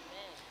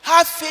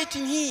 Have faith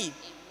in him.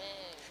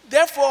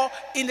 Therefore,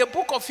 in the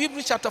book of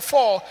Hebrews chapter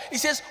 4, it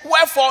says,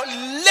 wherefore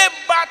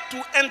labor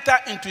to enter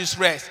into his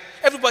rest.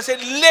 Everybody say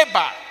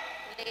labor.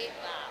 Labor.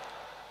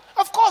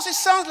 Of course, it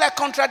sounds like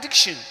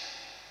contradiction.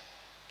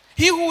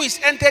 He who is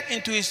entered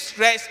into his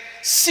rest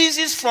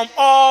ceases from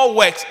all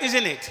works,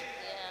 isn't it?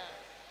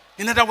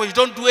 Yeah. In other words, you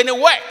don't do any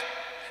work.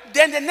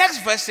 Then the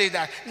next verse says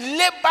that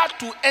labor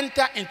to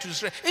enter into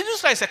his rest. It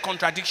looks like it's a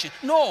contradiction.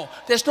 No,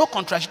 there's no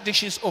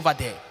contradictions over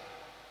there.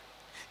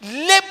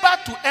 Labor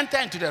to enter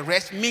into the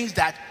rest means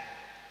that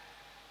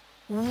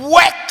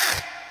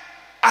work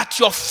at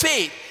your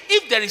faith.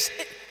 If there is,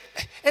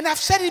 and I've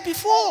said it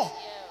before,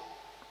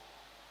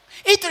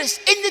 if there is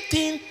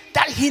anything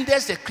that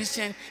hinders the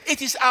Christian,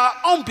 it is our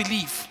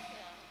unbelief.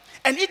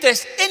 And if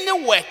there's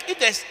any work, if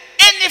there's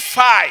any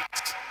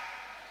fight,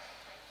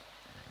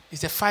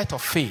 it's a fight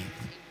of faith.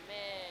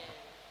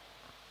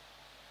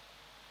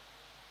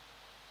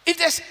 If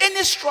there's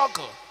any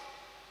struggle,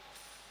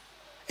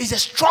 it's a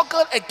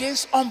struggle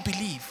against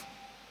unbelief.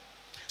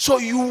 So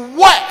you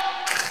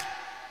work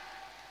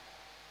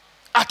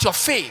at your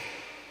faith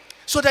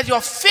so that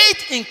your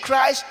faith in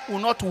Christ will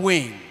not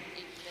wane.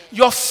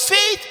 Your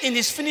faith in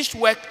his finished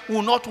work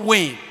will not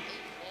wane.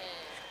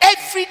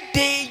 Every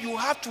day you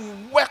have to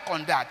work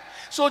on that.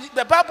 So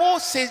the Bible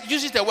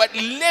uses the word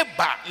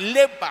labor,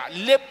 labor,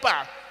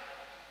 labor.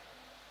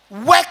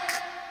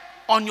 Work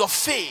on your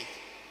faith.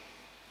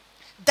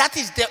 That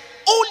is the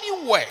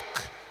only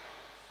work.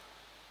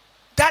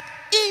 That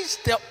is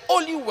the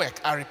only work,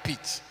 I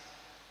repeat.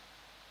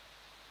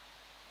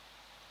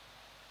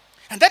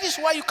 And that is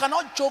why you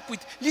cannot joke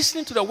with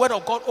listening to the word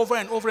of God over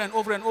and over and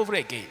over and over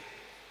again.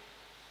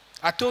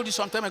 I told you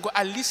some time ago,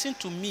 I listened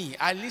to me.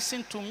 I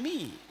listened to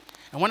me.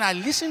 And when I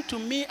listened to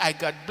me, I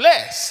got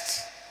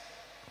blessed.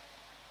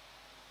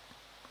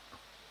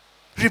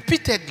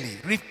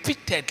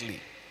 Repeatedly.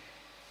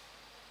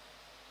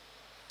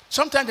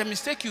 Sometimes the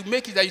mistake you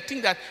make is that you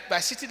think that by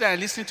sitting there and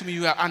listening to me,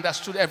 you have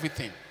understood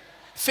everything.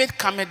 Faith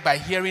cometh by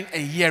hearing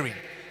and hearing.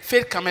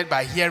 Faith cometh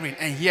by hearing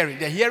and hearing.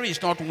 The hearing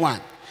is not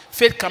one.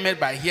 Faith cometh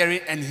by hearing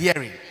and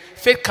hearing.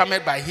 Faith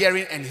cometh by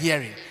hearing and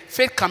hearing.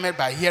 Faith cometh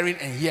by hearing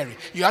and hearing.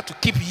 You have to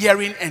keep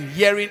hearing and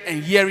hearing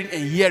and hearing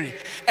and hearing.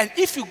 And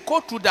if you go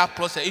through that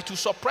process, it will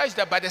surprise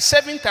that by the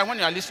seventh time when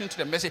you are listening to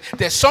the message,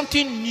 there's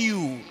something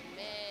new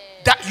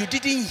that you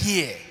didn't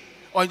hear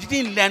or you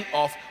didn't learn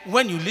of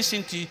when you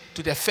listen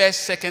to the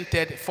first, second,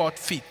 third, fourth,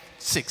 fifth,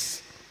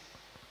 sixth.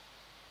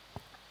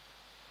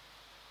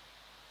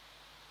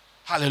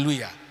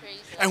 Hallelujah. Praise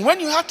And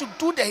when you have to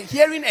do the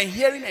hearing and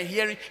hearing and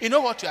hearing, you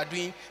know what you are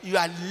doing? You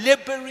are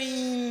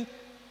laboring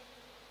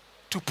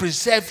to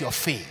preserve your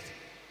faith.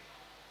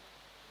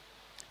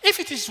 If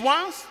it is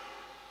once,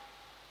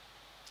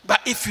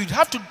 but if you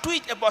have to do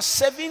it about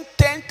 7,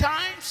 10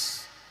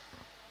 times,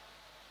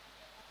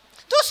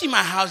 those in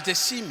my house, they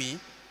see me.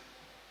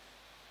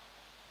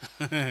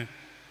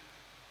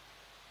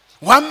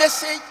 One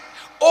message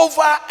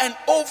over and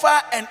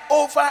over and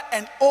over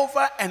and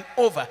over and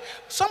over.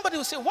 Somebody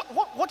will say,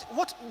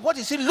 what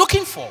is he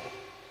looking for?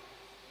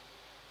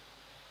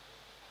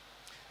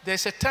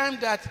 There's a time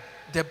that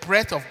the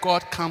breath of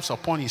God comes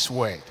upon his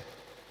word.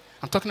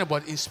 I'm talking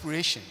about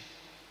inspiration.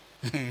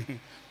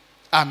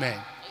 Amen.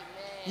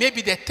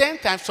 Maybe the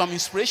 10th time some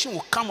inspiration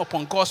will come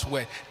upon God's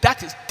word.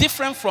 That is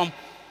different from,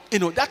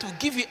 that will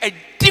give you a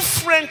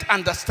different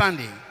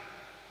understanding.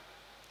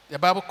 The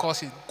Bible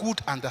calls it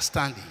good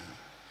understanding.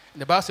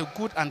 The Bible says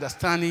good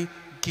understanding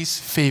gives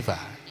favor.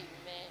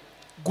 Amen.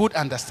 Good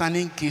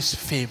understanding gives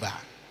favor.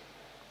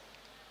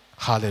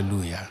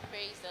 Hallelujah.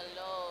 Praise the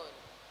Lord.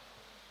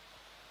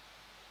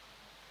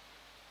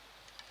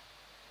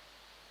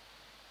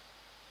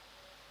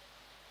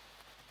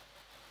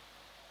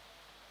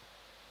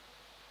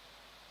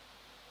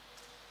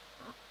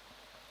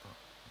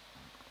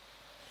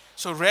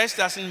 So rest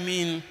doesn't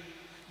mean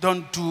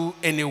don't do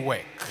any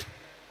work.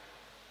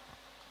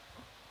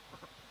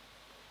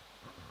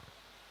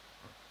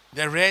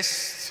 The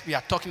rest we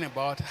are talking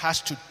about has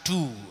to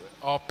do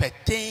or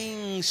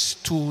pertains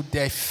to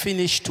the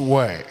finished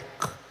work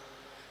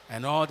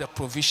and all the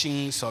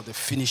provisions of the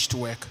finished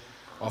work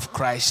of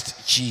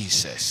Christ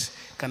Jesus.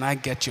 Can I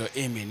get your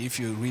amen if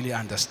you really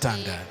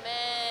understand that?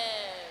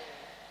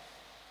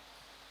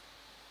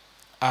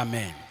 Amen.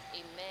 Amen.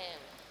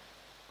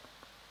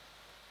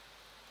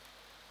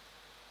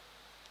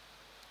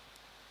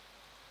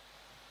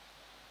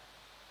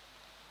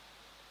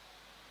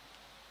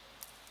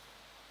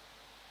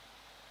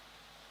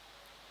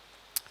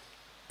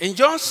 In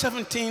John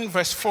 17,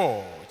 verse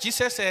 4,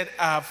 Jesus said,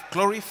 I have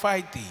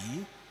glorified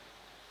thee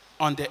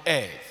on the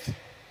earth.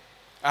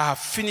 I have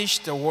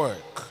finished the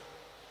work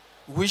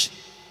which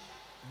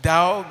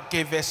thou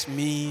gavest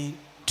me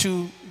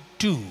to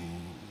do.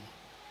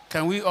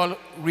 Can we all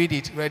read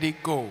it? Ready?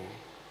 Go.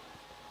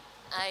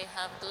 I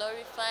have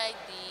glorified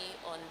thee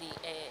on the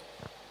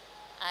earth.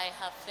 I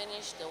have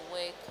finished the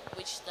work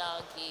which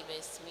thou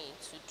gavest me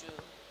to do.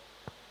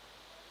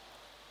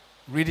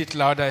 Read it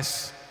louder.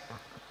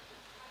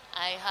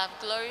 I have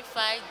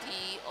glorified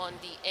thee on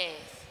the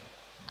earth.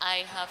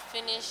 I have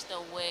finished the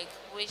work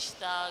which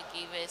thou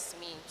gavest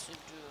me to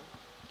do.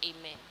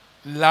 Amen.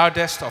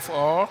 Loudest of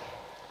all.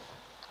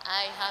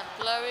 I have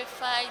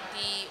glorified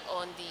thee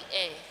on the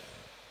earth.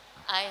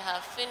 I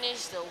have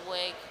finished the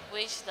work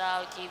which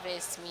thou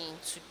gavest me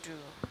to do.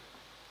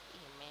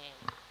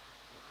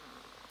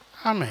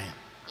 Amen. Amen.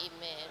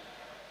 Amen.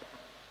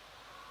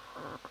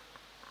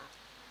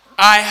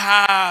 I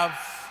have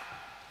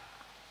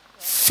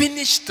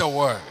finished the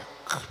work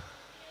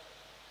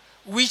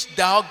which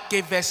thou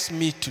gavest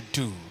me to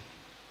do.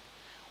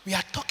 We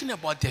are talking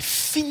about the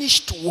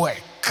finished work.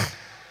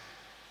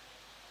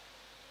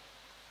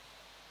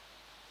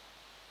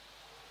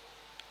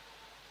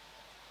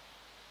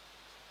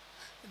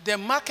 The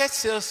market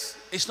sales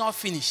is not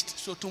finished,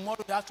 so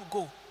tomorrow you have to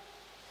go.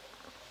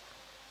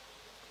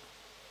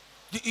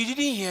 You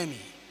didn't hear me.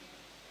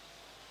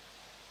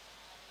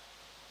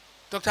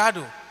 Dr.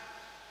 Ado,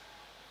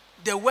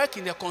 the work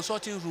in the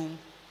consulting room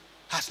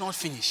has not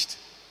finished.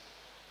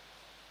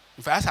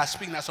 In fact, as I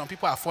speak now, some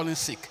people are falling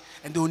sick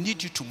and they will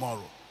need you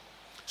tomorrow.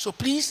 So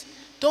please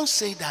don't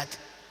say that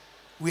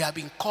we have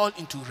been called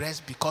into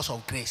rest because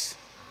of grace.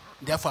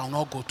 Therefore, I will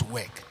not go to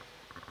work.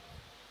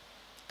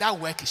 That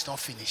work is not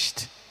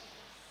finished.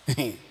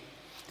 The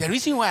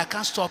reason why I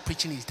can't stop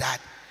preaching is that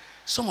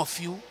some of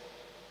you,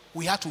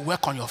 we have to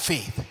work on your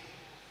faith.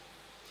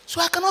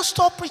 So I cannot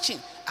stop preaching.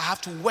 I have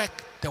to work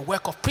the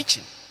work of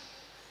preaching.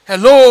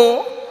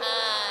 Hello?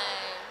 Hi.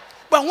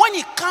 But when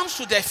it comes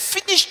to the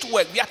finished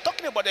work, we are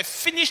talking about the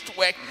finished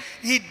work.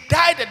 He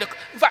died at in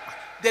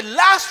fact, the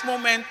last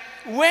moment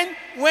when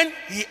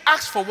he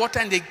asked for water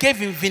and they gave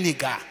him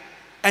vinegar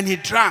and he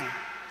drank,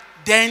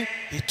 then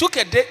he took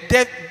a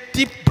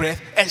deep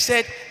breath and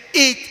said,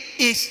 it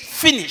is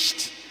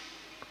finished.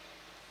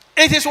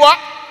 It is what?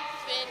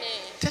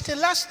 Finished.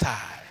 Tetelestai.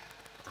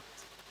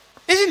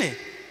 Isn't it?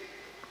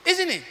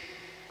 Isn't it?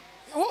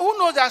 Who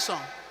knows that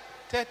song?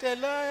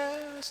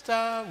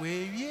 Tetelestai,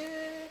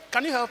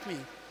 can you help me?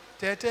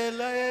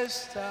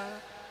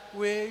 Tetelestai,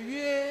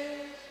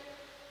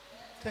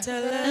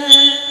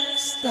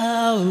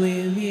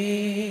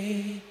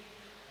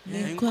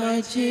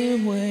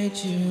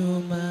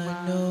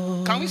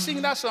 Can we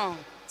sing that song?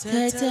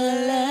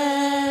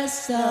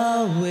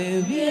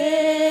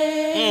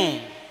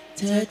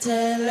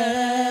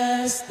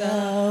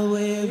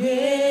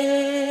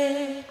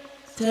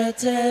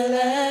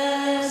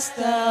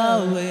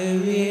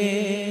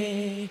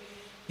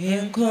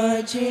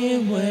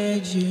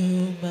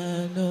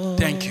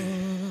 Thank you.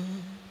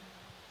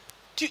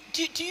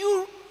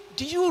 Do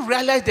do you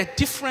realize the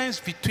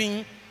difference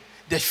between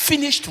the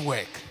finished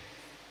work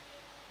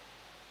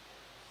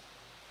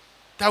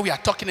that we are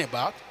talking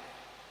about?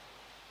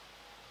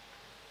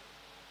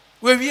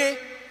 Where we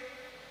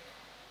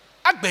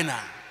agbena.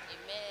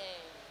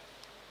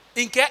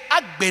 Inke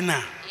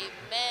agbena.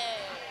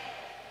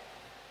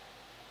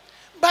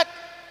 But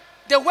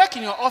the work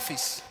in your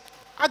office,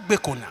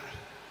 agbekona.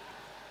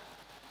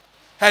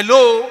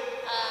 Hello?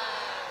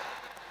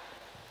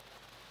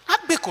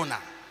 Agbekona.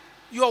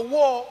 Your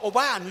war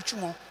obaya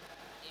nuchumo.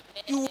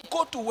 You will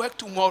go to work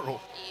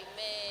tomorrow.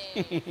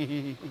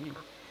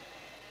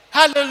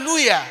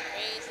 Hallelujah.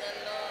 Praise the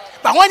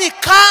Lord. But when it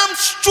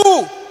comes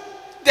to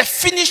the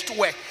finished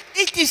work,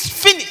 it is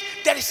finished.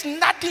 There is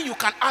nothing you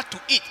can add to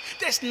it.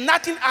 There's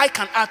nothing I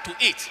can add to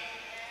it.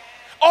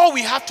 All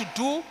we have to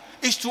do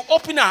is to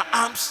open our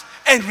arms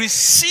and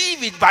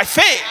receive it by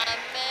faith. Amen.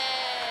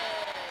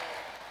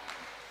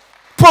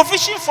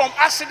 Provision from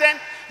accident,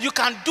 you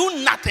can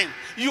do nothing.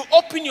 You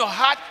open your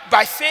heart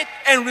by faith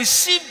and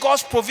receive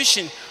God's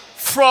provision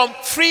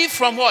free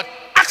from what?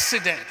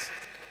 Accident.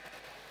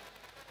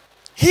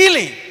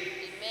 Healing.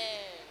 Amen.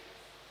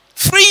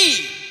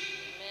 Free.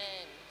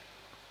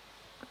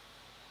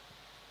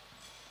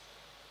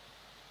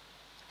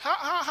 Amen.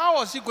 How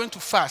was he going to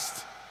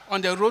fast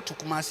on the road to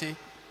Kumasi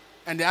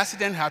and the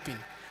accident happened?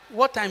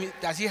 What time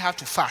does he have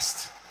to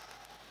fast?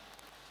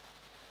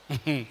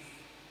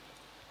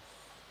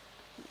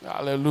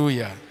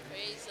 Hallelujah.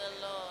 Praise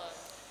the Lord.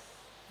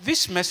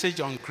 This message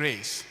on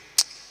grace,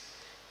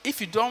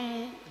 if you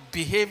don't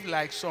behave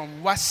like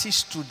some WASI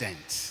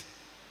students,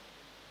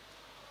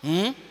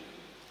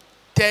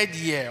 third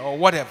year or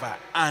whatever,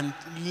 and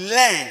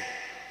learn,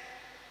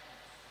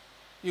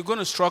 you're going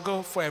to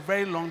struggle for a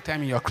very long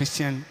time in your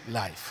Christian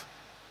life.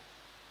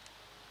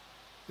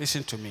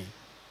 Listen to me.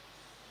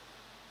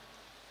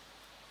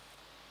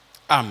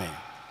 Amen. Amen.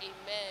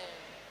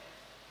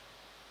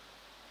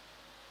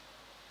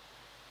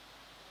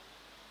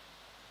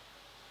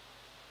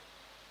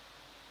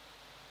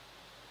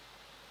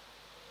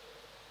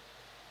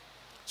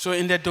 So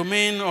in the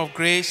domain of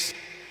grace,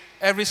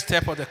 every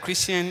step of the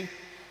Christian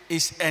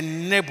is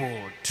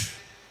enabled,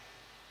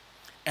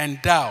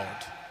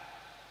 endowed,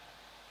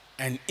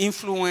 and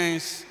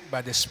influenced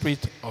by the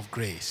Spirit of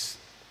grace.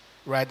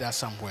 Write that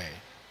somewhere.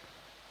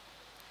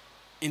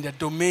 In the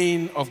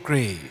domain of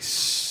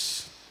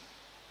grace,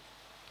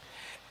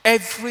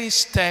 every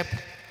step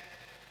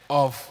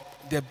of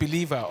the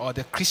believer or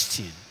the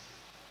Christian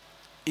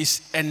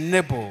is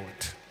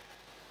enabled,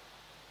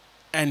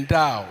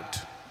 endowed,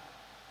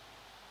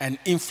 and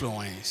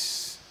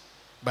influenced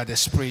by the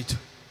Spirit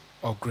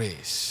of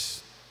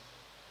grace.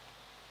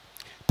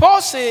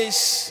 Paul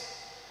says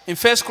in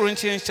 1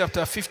 Corinthians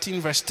chapter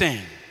 15, verse 10,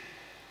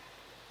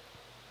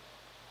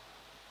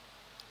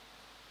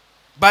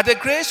 by the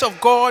grace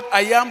of God,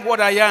 I am what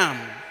I am.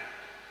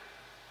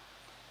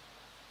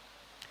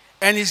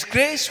 And his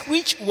grace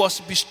which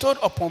was bestowed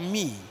upon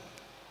me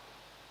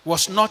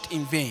was not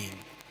in vain,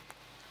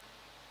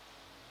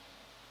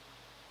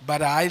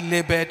 but I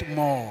labored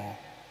more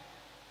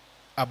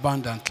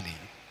abundantly.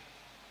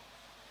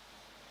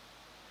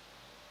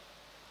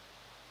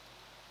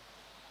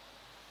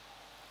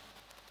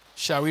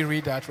 Shall we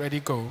read that? Ready,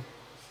 go.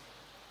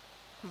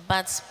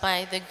 But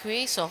by the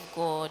grace of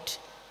God,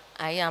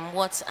 I am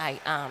what I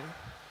am,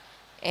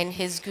 and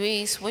his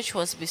grace which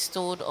was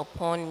bestowed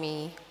upon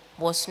me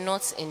was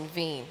not in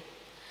vain,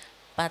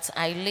 but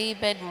I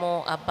labored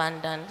more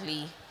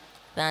abundantly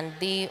than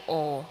they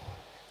all,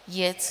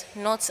 yet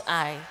not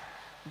I,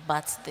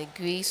 but the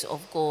grace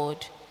of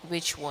God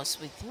which was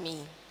with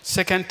me.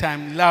 Second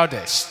time,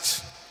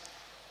 loudest.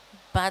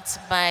 But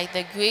by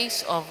the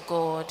grace of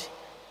God,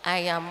 I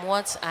am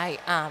what I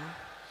am,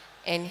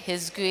 and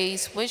his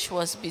grace which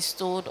was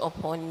bestowed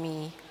upon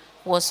me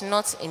was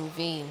not in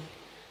vain,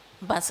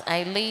 but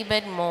I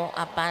labored more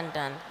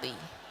abundantly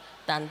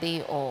than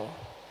they all.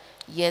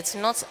 Yet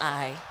not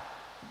I,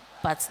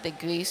 but the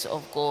grace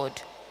of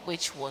God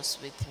which was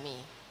with me.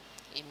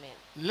 Amen.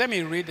 Let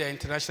me read the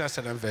International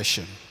Standard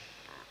Version,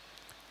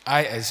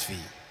 ISV.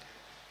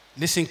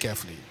 Listen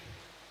carefully.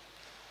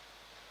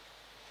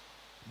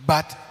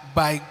 But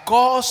by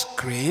God's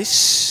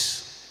grace,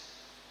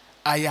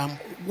 I am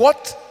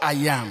what I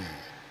am.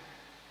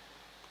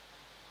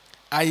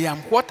 I am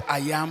what I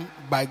am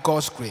by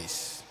God's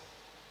grace.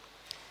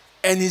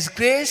 And his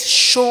grace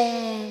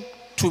shown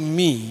to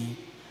me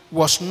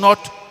was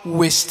not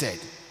wasted.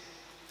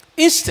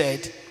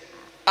 Instead,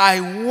 I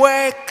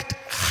worked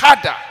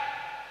harder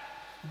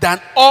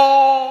than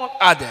all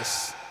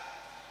others.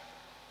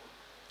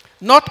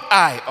 Not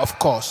I, of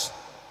course,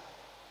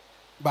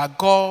 but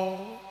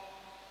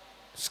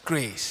God's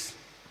grace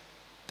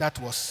that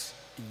was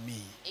in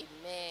me.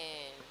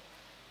 Amen.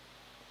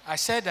 I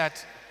said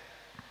that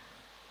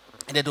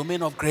in the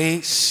domain of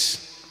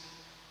grace,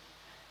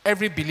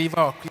 every believer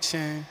or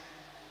Christian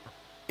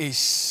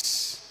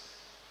is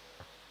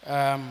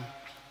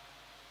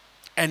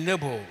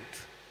enabled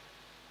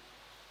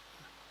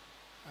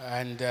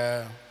and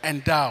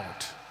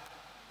endowed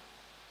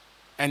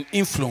and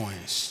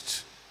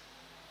influenced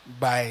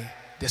by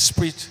the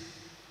Spirit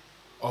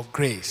of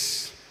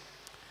grace.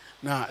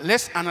 Now,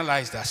 let's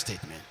analyze that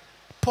statement.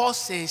 Paul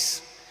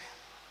says,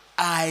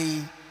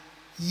 I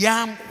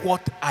am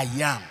what I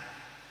am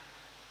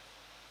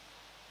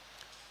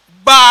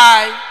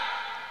by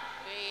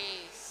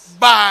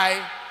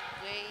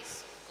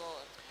grace of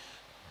God.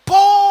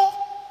 Paul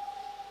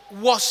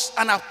was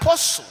an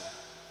apostle.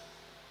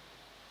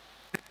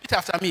 Repeat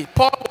after me.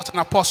 Paul was an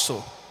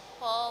apostle.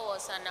 Paul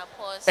was an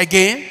apostle.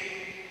 Again.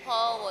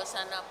 Paul was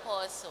an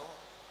apostle.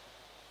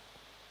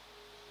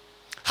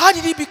 How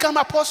did he become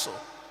apostle?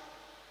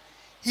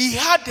 He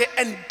had the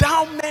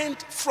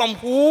endowment from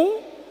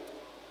who?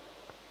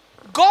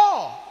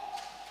 God.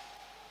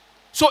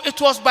 So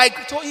it was by,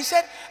 so he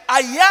said,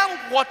 I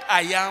am what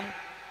I am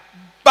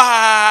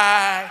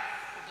by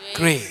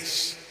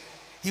grace.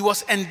 He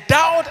was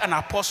endowed an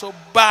apostle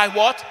by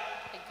what?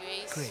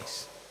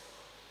 Grace.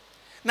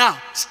 Now,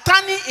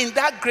 standing in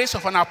that grace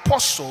of an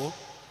apostle,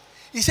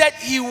 he said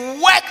he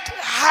worked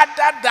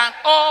harder than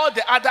all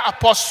the other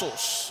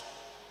apostles.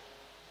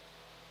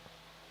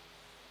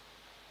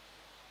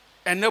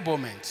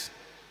 Enablement.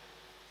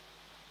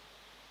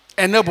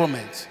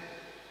 Enablement.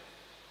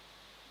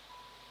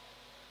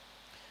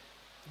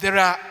 There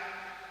are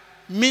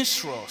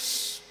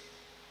minstrels.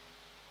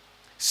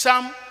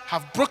 Some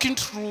have broken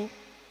through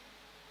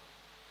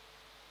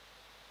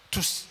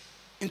to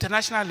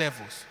international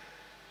levels.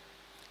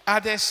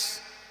 Others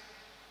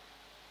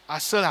are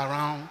still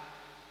around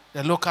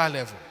the local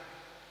level.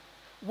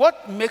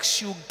 What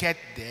makes you get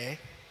there,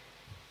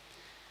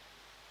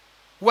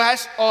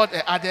 whilst all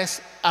the others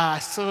are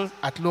still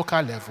at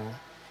local level,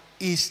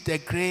 is the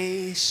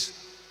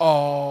grace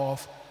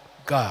of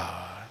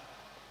God.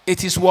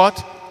 It is what?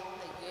 The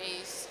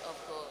grace of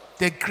God.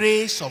 The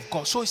grace of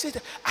God. So he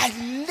says, I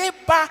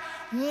labor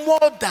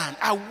more than,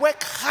 I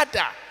work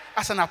harder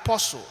as an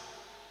apostle.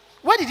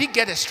 Where did he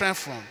get the strength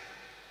from?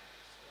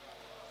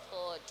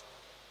 God.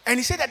 And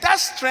he said that that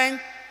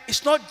strength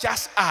is not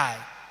just I.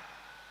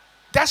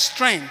 That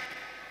strength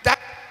that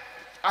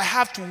I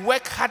have to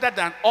work harder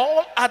than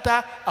all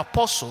other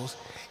apostles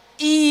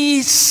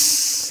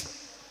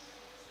is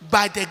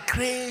by the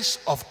grace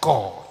of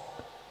God.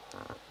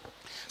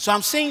 So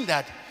I'm saying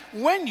that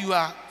when you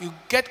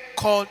get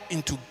called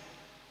into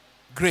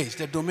grace,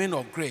 the domain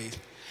of grace,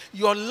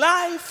 your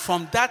life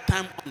from that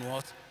time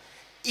onwards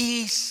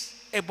is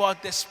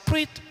about the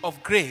Spirit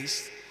of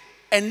grace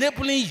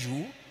enabling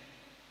you,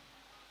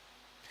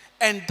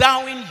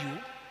 endowing you,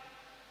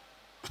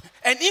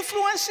 and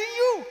influencing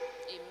you.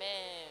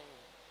 Amen.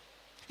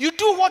 You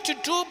do what you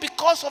do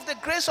because of the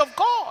grace of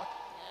God.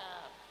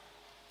 Yeah.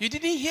 You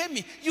didn't hear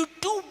me. You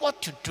do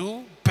what you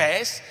do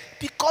best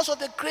because of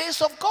the grace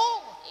of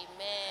God.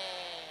 Amen.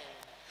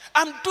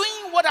 I'm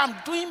doing what I'm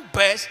doing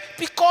best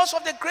because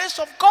of the grace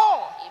of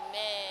God.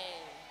 Amen.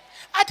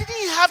 I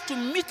didn't have to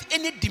meet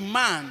any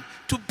demand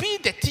to be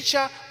the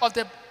teacher of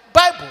the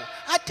Bible.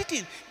 I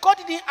didn't. God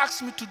didn't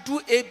ask me to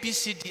do A, B,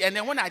 C, D, and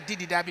then when I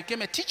did it, I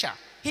became a teacher.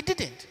 He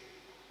didn't.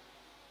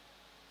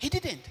 He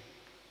didn't.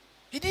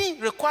 He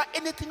didn't require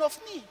anything of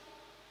me.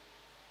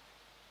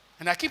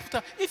 And I keep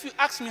telling, if you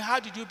ask me how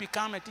did you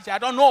become a teacher, I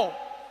don't know.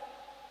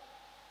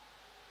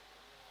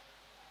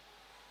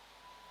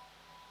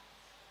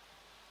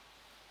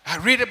 I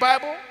read the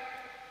Bible.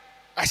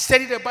 I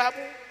study the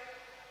Bible.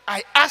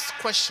 I ask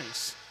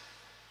questions.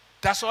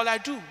 That's all I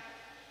do.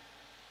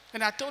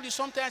 And I told you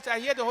sometimes I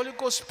hear the Holy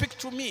Ghost speak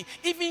to me,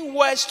 even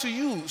words to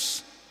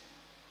use.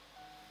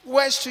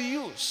 Words to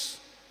use.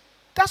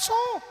 That's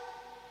all.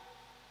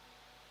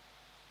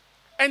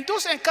 And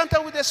those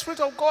encounters with the Spirit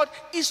of God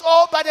is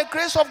all by the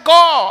grace of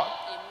God.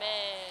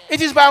 Amen.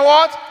 It is by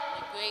what? The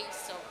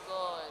grace of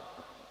God.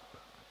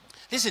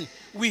 Listen,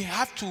 we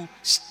have to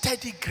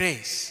study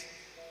grace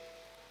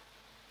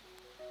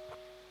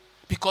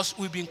because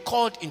we've been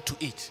called into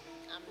it.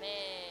 Amen.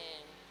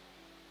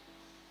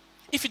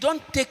 If you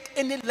don't take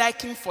any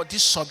liking for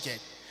this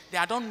subject,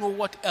 then I don't know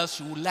what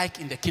else you would like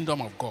in the kingdom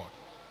of God.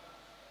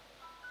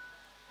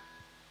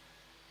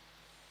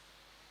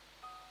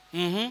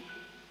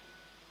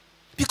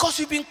 Because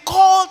you've been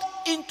called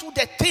into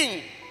the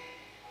thing.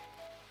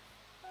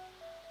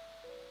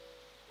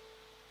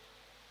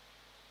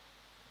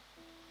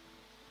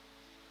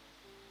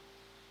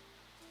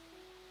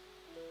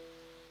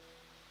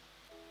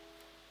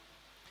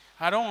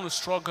 I don't want to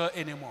struggle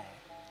anymore.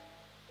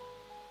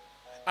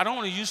 I don't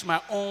want to use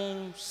my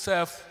own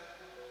self,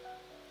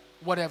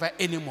 whatever,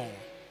 anymore.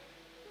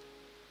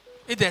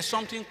 If there's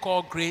something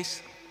called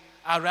grace,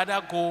 I'd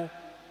rather go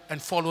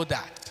and follow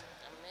that.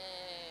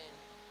 Amen.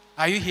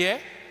 Are you here?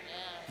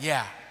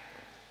 Yeah.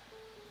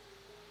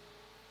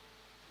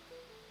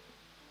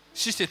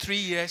 63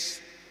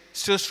 years,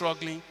 still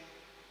struggling.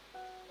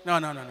 No.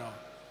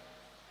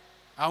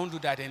 I won't do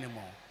that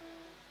anymore.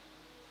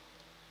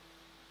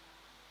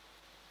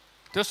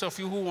 Those of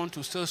you who want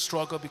to still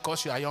struggle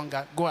because you are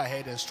younger, go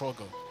ahead and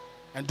struggle.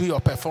 And do your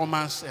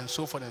performance and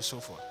so forth and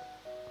so forth.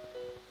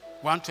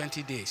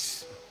 120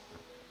 days.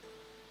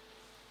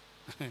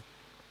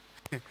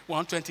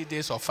 120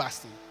 days of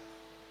fasting.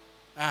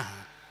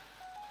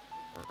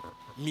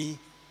 Me.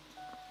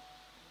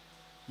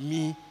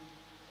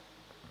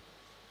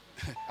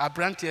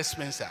 Abrantia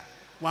Spencer.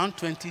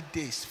 120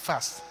 days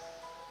fast.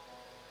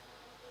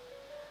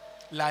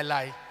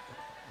 Lie.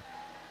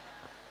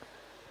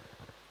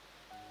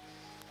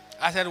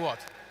 I said what?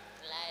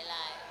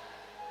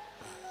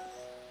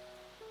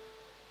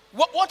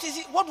 What is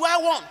it? What do I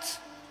want?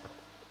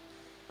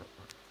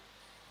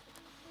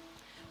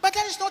 But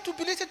that is not to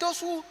belittle those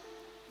who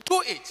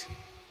do it.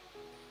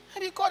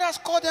 Maybe God has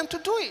called them to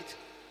do it.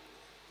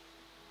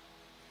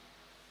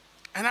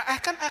 And I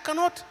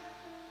cannot,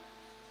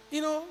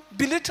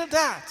 belittle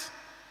that.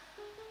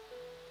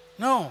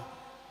 No.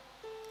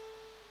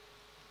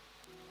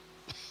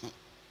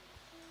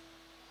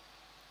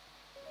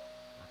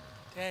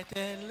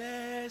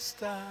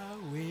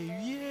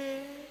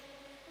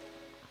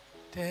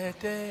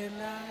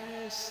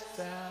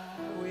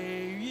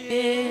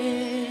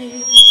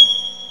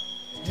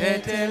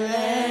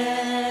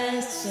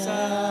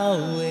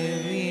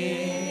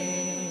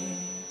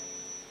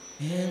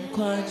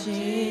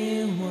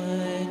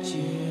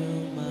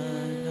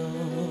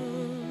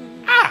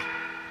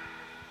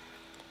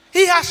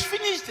 He has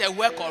finished the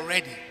work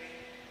already.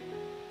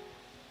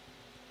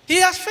 He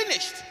has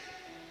finished.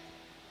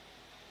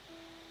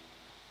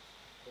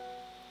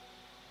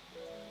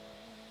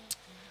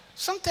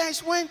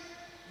 Sometimes when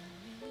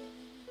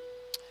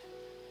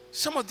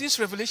some of these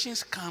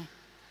revelations come,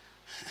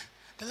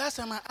 the last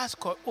time I asked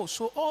God,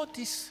 so all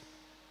this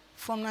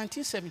from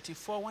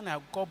 1974 when I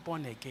got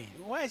born again,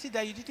 why is it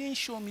that you didn't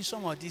show me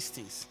some of these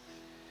things?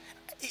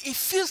 It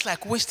feels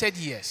like wasted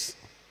years.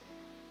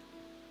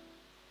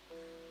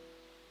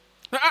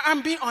 Now,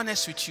 I'm being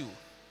honest with you.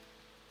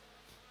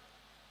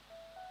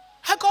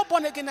 I got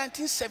born again in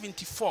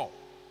 1974.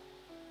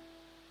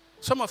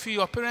 Some of you,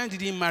 your parents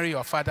didn't marry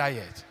your father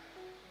yet.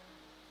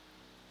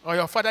 Or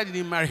your father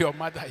didn't marry your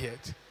mother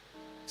yet.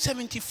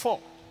 74.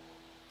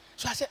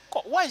 So I said,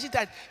 God, why is it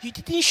that you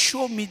didn't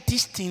show me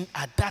this thing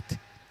at that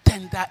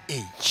tender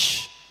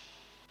age?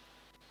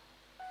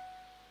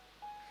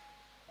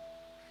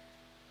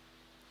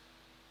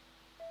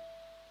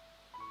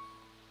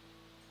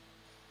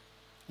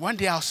 One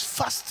day I was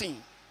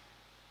fasting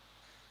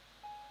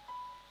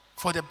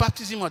for the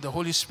baptism of the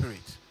Holy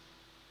Spirit.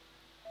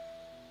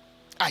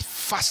 I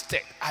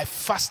fasted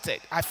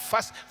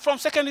from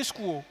secondary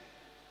school.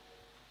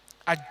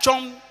 I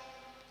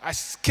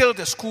scaled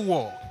the school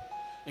wall.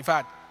 In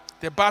fact,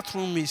 the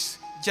bathroom is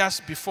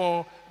just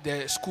before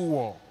the school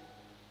wall.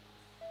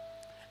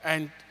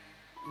 And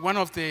one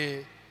of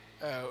the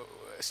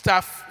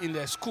staff in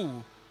the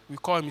school, we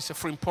call him Mr.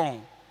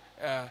 Frimpong,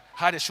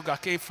 had a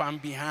sugarcane farm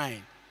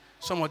behind.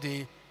 Some of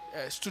the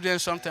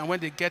students, sometimes when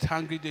they get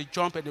hungry, they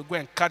jump and they go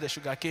and cut the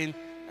sugarcane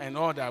and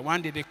all that.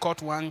 One day they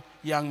caught one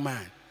young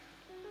man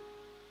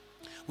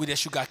with a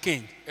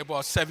sugarcane,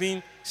 about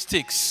 7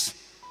 sticks,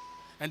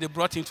 and they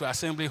brought him to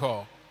Assembly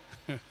Hall.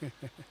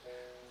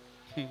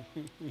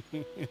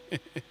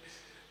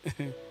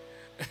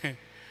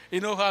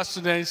 You know how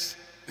students,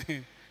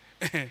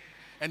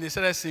 and they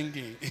started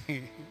singing,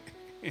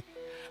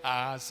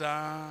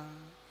 Azan,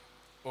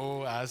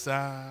 oh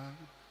Azan,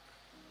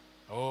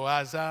 oh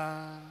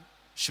Azan,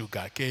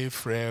 sugarcane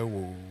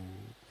frewo.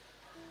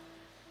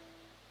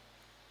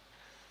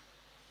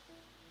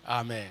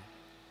 Amen.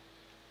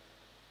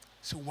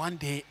 So one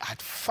day I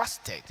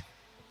fasted.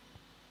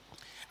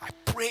 I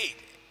prayed.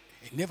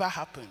 It never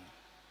happened.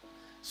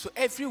 So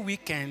every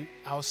weekend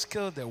I'll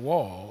scale the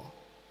wall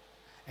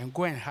and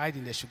go and hide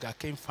in the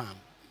sugarcane farm.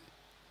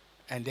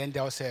 And then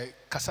there was a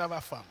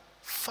cassava farm.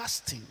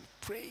 Fasting,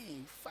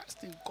 praying,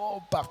 fasting.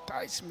 God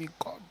baptize me.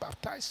 God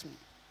baptize me.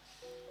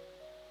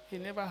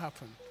 It never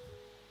happened.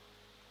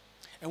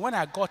 And when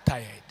I got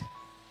tired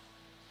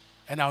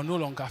and I'll no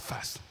longer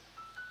fast,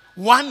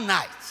 one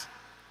night,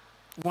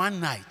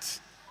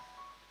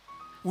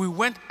 we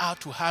went out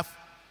to have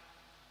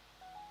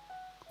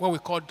what we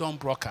call dawn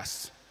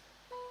broadcast.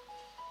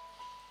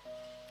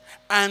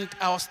 And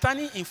I was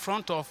standing in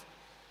front of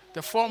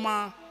the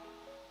former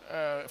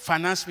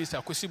finance minister,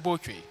 Kwesi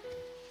Botwe,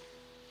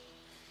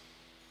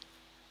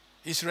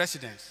 his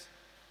residence.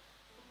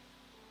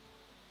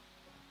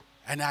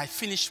 And I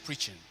finished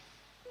preaching.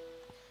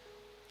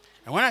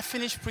 And when I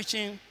finished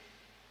preaching,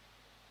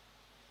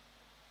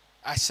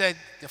 I said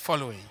the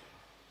following: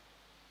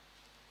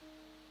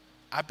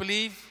 I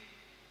believe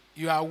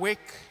you are awake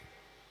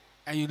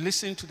and you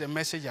listen to the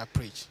message I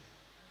preach.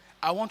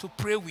 I want to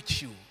pray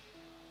with you.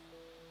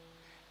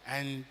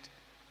 And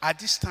at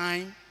this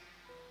time,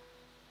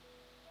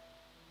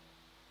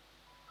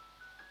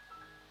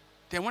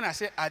 then when I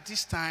say at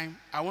this time,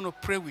 I want to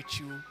pray with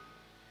you.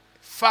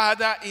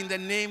 Father, in the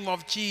name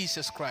of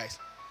Jesus Christ.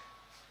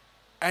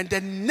 And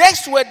the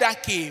next word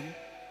that came,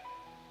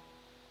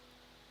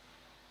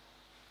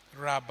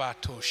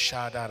 Rabato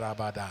Shada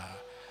Rabada,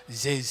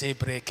 Zeze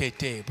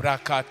Brekete,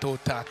 Brakato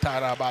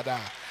Tatarabada,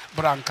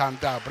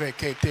 Brankanda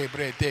Brekete,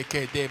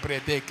 Bredekete,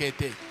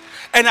 Bredekete.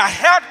 And I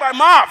held my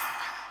mouth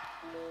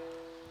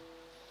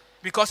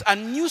because I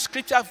knew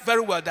scripture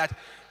very well that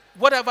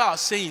whatever I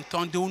was saying in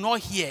tongue, they will not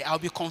hear. I'll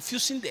be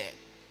confusing them.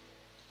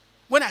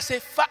 When I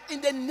say in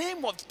the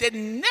name of, the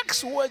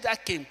next word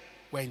that came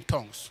were in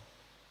tongues.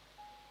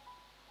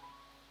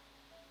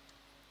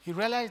 He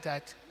realized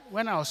that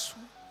when I was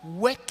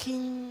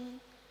working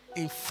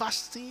in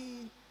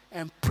fasting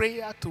and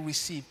prayer to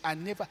receive,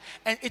 and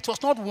it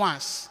was not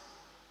once.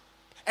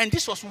 And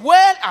this was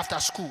well after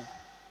school.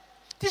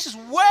 This is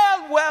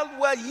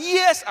well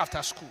years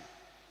after school.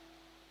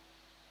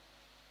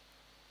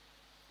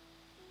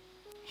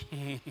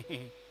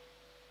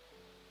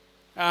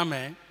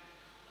 Amen.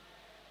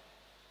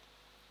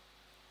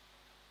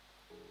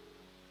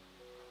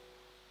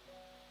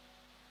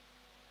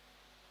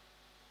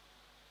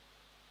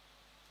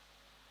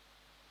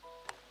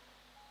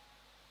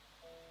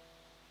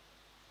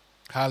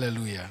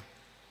 Hallelujah.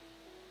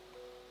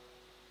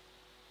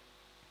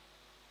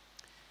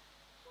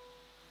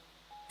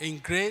 In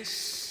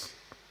grace,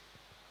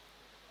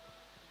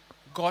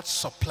 God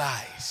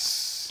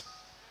supplies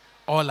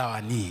all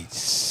our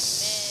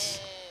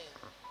needs.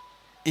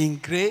 In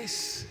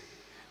grace,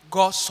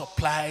 God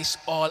supplies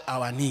all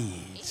our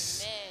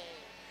needs.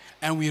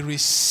 And we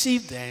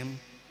receive them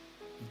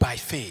by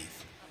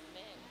faith.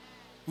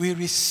 We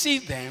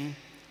receive them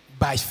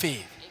by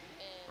faith.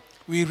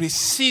 We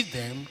receive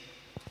them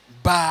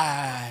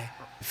by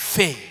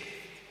faith.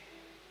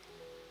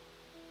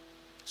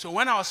 So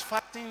when I was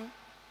fasting,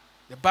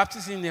 the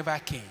baptism never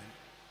came.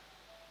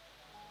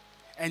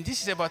 And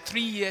this is about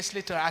 3 years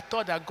later. I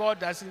thought that God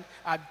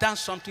had done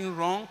something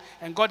wrong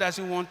and God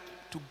doesn't want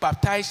to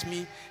baptize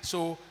me.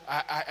 So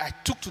I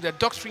took to the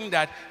doctrine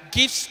that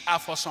gifts are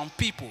for some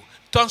people.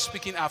 Tongue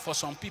speaking are for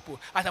some people.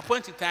 At a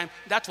point in time,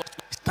 that was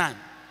my stand.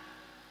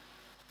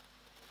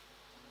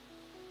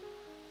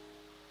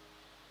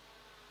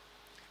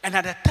 And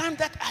at the time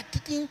that I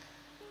didn't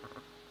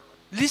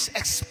least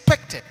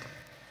expect,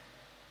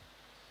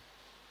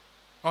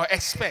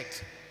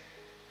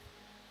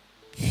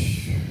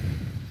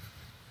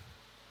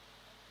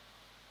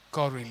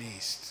 God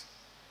released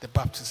the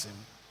baptism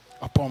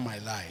upon my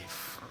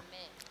life.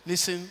 Amen.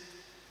 Listen,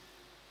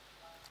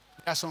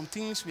 there are some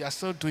things we are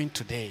still doing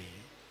today.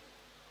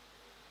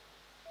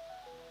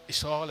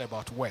 It's all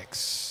about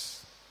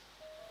works.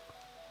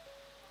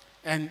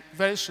 And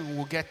very soon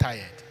we'll get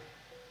tired.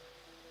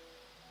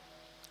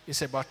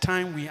 It's about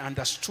time we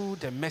understood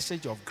the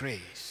message of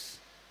grace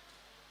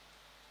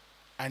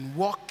and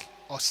walk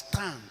or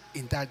stand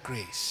in that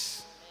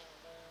grace.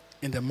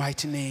 In the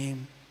mighty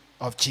name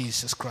of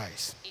Jesus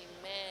Christ. Amen.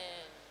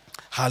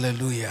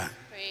 Hallelujah.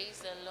 Praise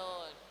the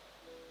Lord.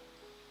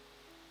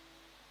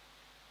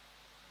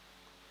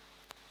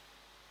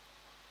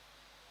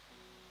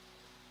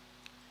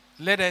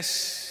 Let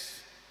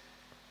us,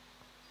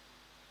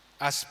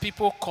 as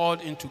people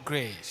called into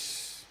grace,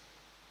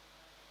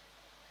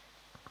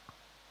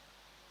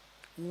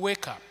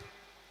 wake up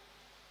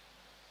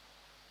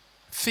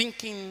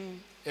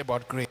thinking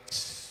about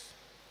grace,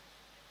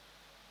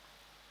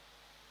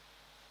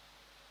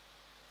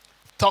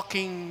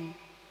 talking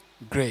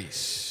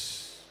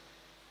grace,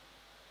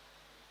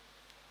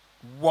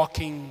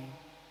 walking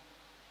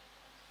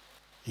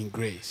in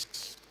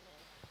grace.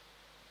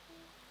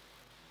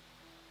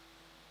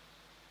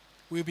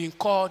 We've been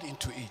called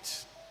into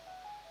it.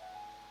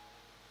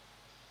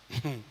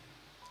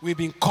 We've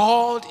been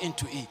called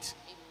into it.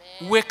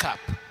 Amen. Wake up.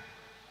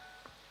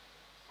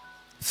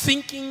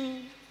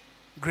 Thinking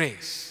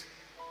grace.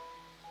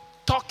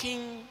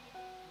 Talking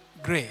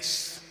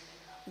grace.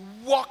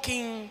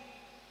 Walking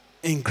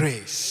in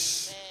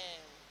grace.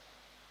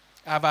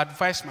 Amen. I've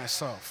advised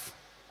myself.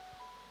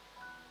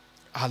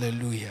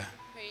 Hallelujah.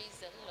 Praise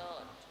the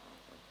Lord.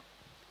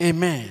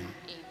 Amen. Amen.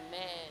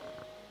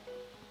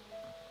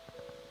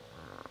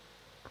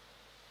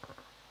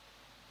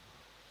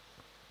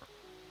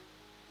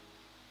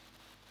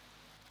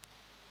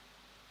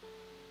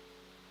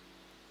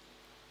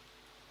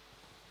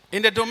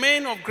 In the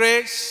domain of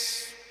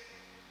grace,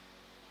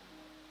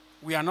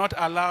 we are not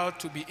allowed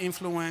to be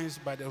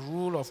influenced by the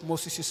rule of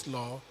Moses'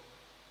 law,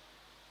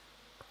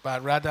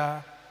 but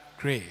rather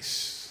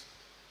grace.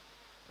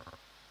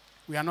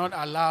 We are not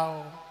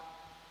allowed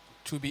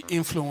to be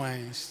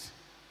influenced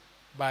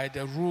by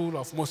the rule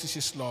of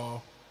Moses' law,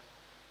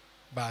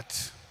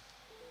 but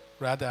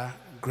rather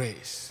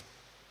grace.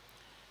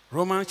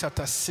 Romans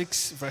chapter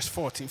 6, verse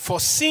 14. For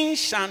sin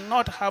shall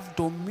not have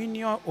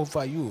dominion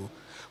over you,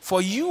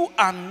 for you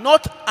are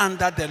not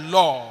under the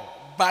law,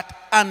 but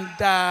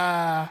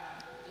under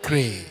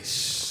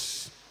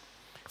grace.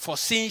 For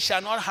sin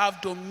shall not have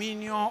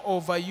dominion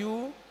over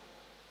you.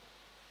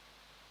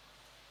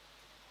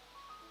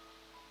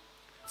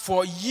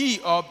 For ye,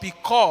 or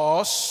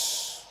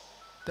because,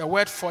 the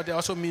word for there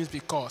also means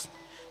because.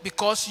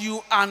 Because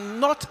you are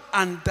not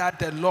under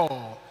the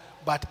law,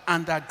 but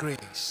under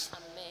grace.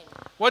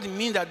 Amen. What it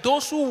means that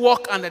those who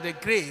walk under the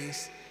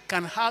grace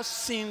can have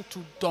sin to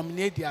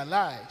dominate their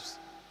lives.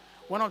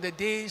 One of the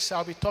days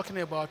I'll be talking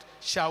about,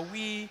 shall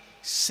we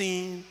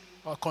sin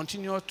or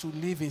continue to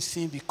live in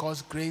sin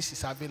because grace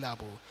is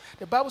available?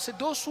 The Bible says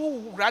those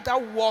who rather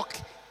walk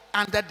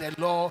under the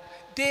law,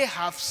 they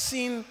have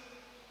sin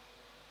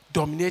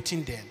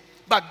dominating them.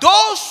 But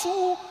those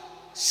who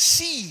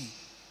see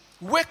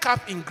wake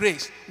up in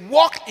grace,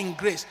 walk in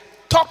grace,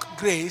 talk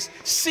grace,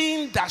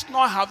 sin does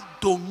not have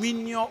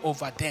dominion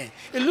over them.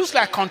 It looks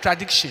like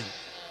contradiction.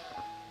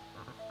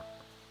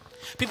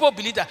 People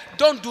believe that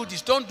don't do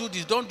this, don't do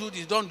this, don't do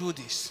this, don't do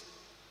this.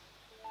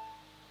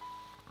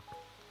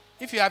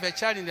 If you have a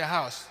child in the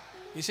house,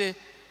 you say,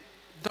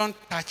 don't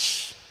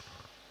touch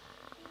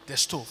the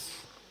stove.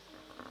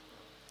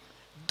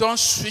 Don't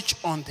switch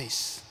on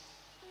this.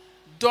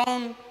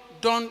 Don't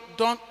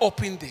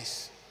open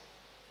this.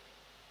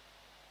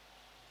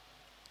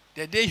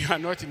 The day you are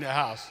not in the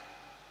house,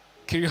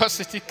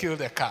 curiosity killed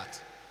the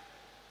cat.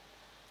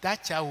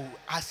 That child will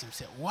ask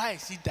himself, why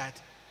is it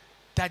that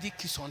Daddy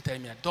keeps on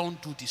telling me,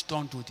 don't do this,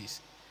 don't do this?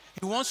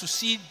 He wants to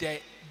see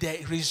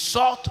the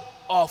result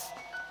of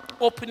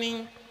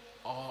opening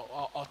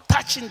or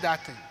touching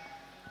that thing.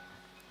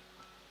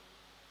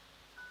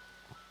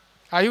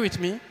 Are you with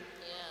me?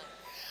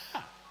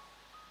 Yeah.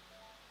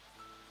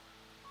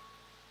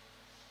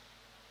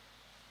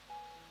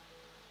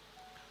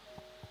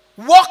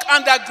 Walk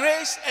under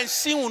grace and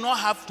sin will not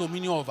have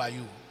dominion over you.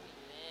 Amen.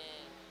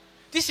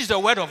 This is the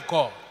word of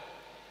God.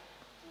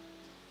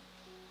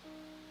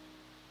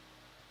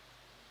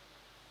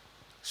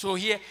 So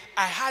here,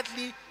 I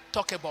hardly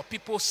talk about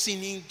people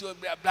sinning, blah,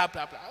 blah,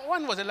 blah, blah.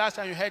 When was the last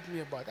time you heard me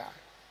about that?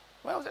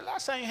 When was the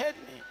last time you heard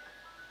me?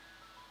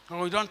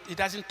 No, it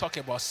doesn't talk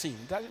about sin.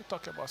 It doesn't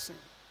talk about sin.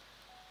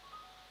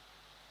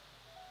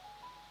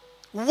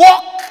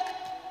 Walk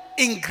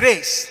in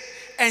grace,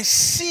 and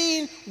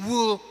sin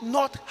will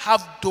not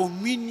have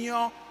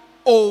dominion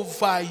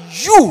over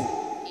you.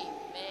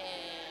 Amen.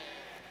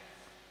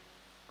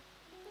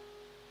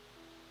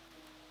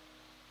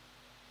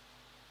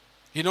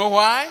 You know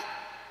why?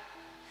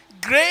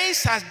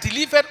 Grace has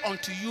delivered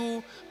unto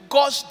you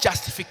God's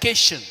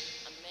justification.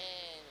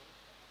 Amen.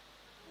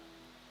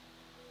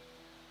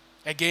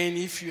 Again,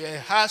 if you're a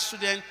hard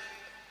student,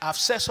 I've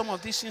said some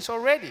of these things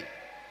already.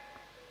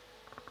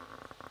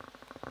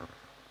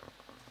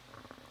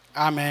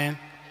 Amen. Amen.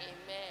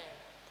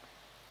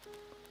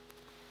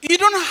 You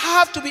don't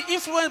have to be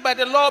influenced by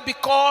the law,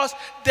 because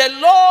the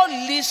law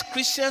leads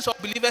Christians or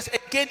believers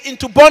again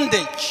into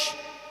bondage.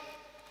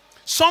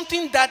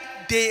 Something that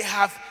they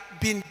have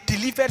been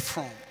delivered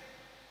from.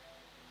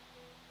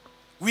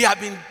 We have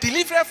been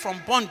delivered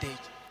from bondage,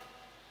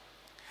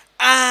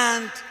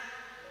 and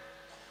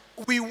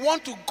we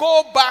want to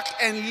go back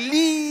and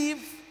leave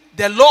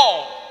the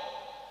law.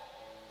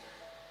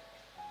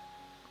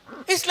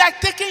 It's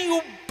like taking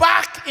you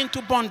back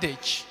into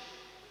bondage.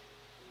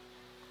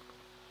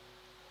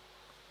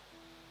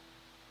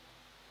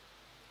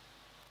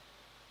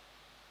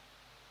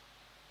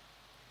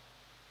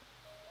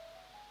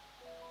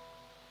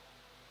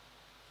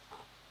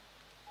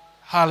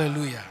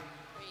 Hallelujah.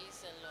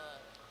 Praise the Lord.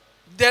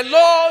 The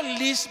law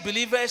leads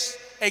believers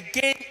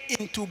again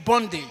into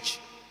bondage.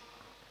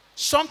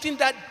 Something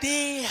that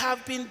they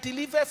have been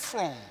delivered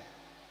from.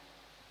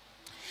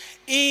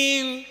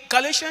 In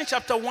Galatians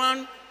chapter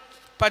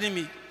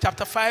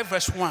 5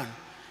 verse 1,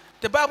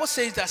 the Bible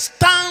says that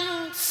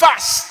stand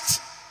fast.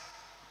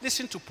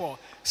 Listen to Paul.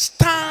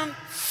 Stand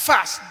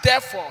fast,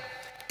 therefore,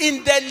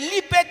 in the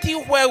liberty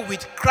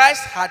wherewith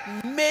Christ had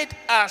made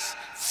us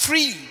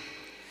free,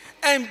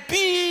 and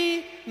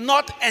be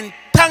not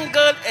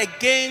entangled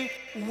again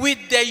with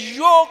the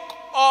yoke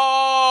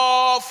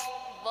of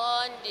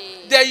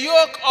bondage. The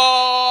yoke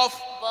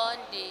of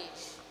bondage.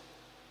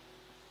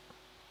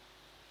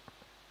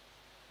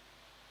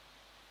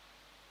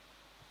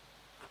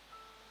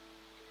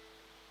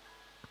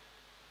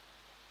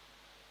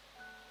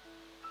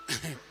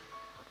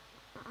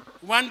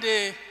 One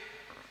day, a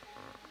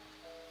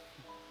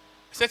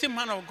certain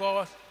man of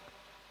God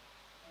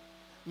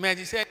met.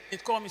 He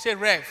called me, he said,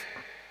 Rev,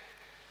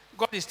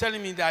 God is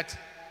telling me that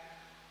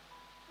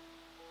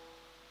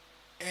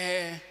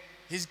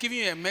he's giving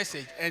you a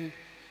message, and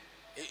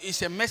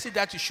it's a message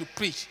that you should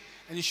preach,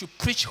 and you should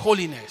preach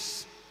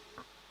holiness.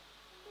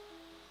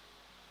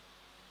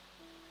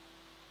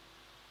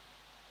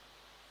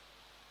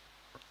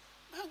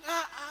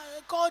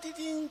 God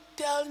didn't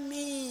tell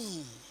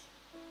me.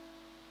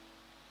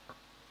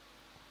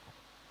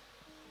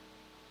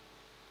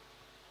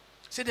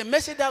 See, the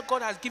message that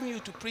God has given you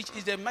to preach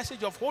is the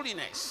message of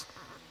holiness.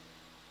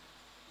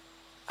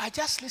 I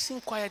just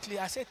listened quietly.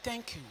 I said,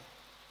 thank you.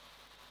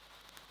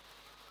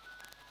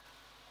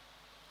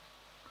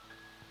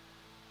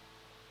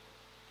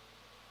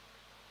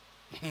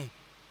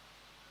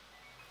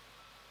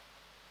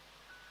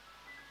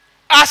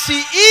 As he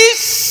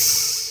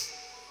is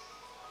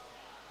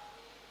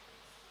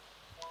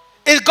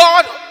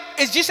God,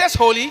 is Jesus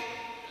holy?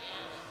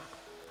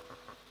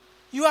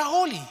 You are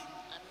holy.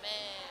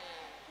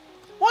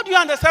 What do you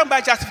understand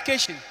by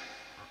justification?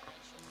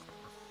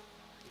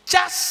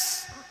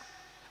 Just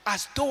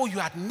as though you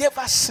had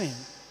never sinned.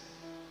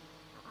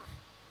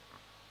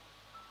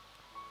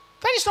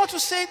 That is not to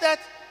say that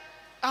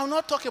I will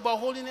not talk about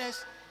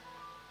holiness.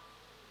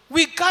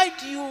 We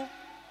guide you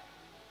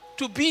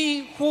to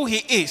be who he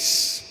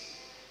is.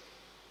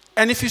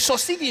 And if you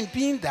succeed in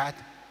being that,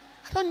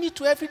 I don't need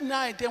to every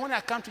night. Then when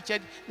I come to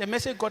church, the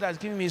message God has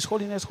given me is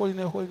holiness,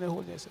 holiness, holiness,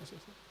 holiness.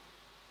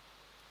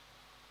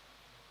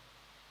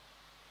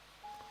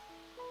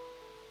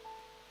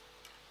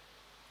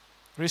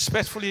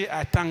 Respectfully,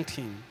 I thanked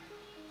him.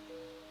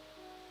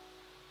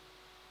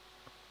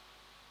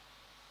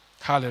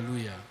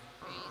 Hallelujah.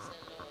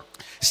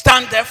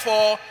 Stand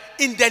therefore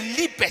in the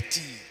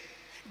liberty.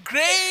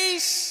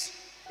 Grace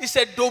is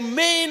a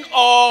domain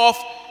of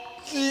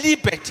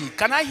liberty.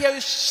 Can I hear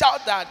you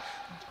shout that?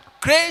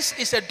 Grace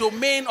is a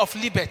domain of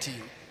liberty.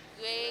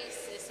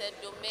 Grace is a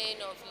domain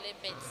of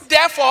liberty.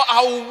 Therefore,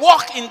 I will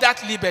walk in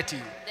that liberty.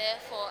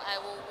 Therefore, I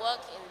will walk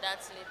in that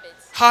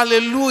liberty.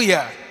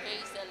 Hallelujah.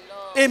 Praise the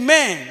Lord.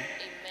 Amen. Amen.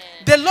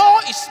 The law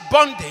is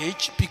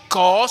bondage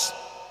because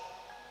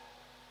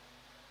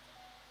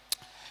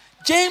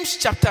James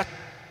chapter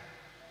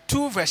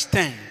 2 verse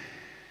 10.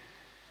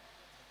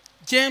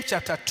 James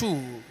chapter 2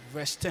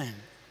 verse 10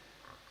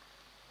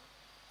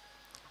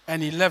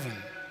 and 11.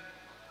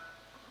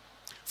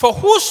 For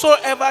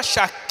whosoever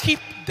shall keep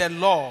the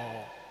law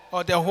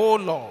or the whole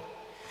law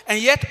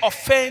and yet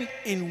offend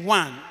in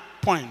one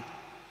point,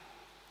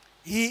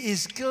 he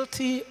is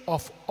guilty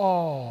of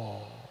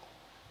all.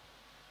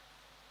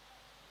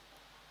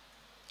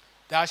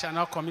 Thou shalt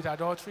not commit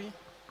adultery.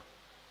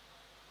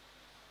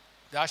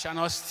 Thou shalt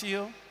not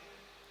steal.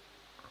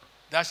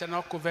 Thou shalt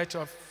not covet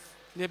your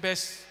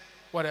neighbor's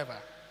whatever.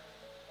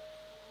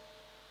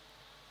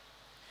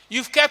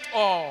 You've kept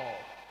all.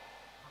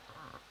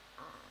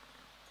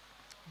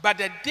 But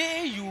the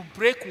day you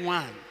break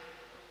one,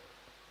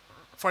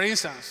 for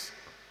instance,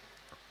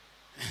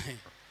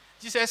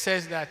 Jesus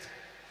says that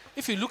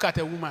if you look at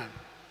a woman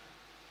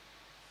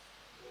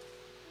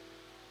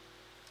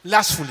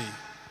lustfully,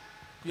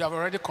 you have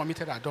already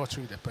committed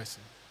adultery with the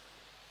person.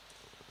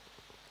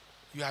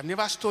 You have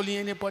never stolen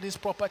anybody's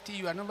property.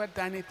 You have never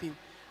done anything.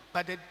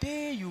 But the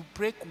day you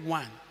break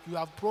one, you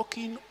have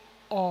broken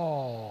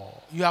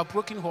all. You have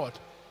broken what?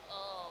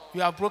 All.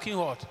 You have broken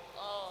what?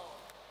 All.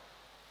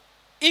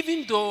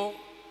 Even though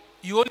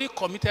you only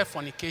committed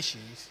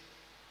fornications,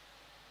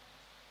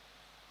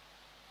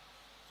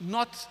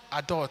 not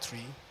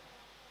adultery,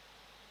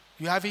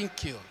 you haven't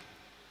killed,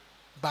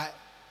 but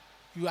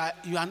you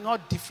are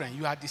not different.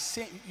 You are the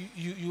same.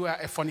 You are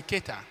a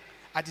fornicator.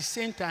 At the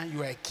same time,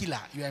 you are a killer.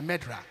 You are a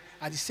murderer.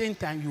 At the same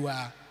time, you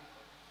are,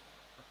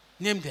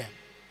 name them.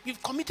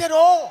 You've committed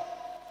all.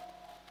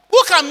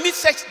 Who can meet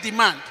such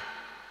demand?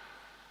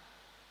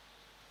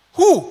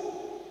 Who?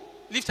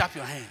 Lift up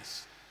your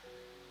hands.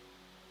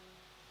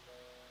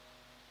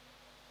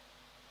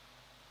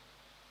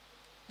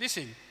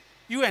 Listen,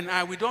 you and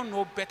I, we don't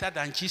know better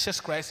than Jesus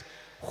Christ,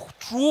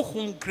 through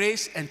whom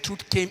grace and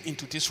truth came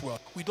into this world.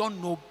 We don't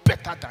know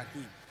better than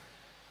him.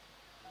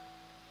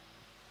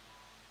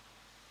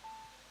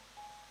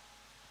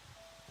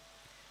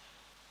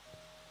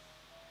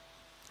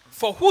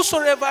 For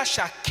whosoever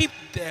shall keep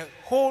the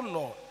whole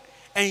law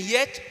and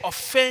yet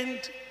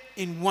offend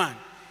in one,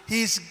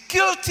 he is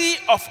guilty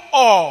of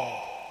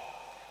all.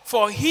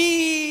 For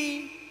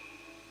he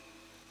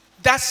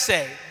that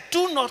said,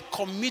 do not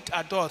commit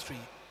adultery,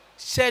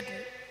 said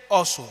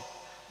also,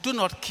 do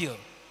not kill.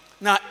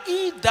 Now,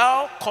 if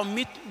thou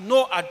commit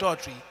no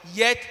adultery,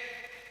 yet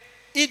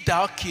if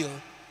thou kill,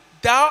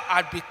 thou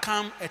art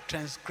become a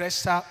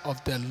transgressor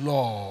of the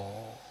law.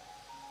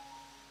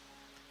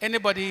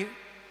 Anybody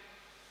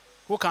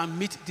who can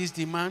meet this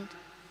demand?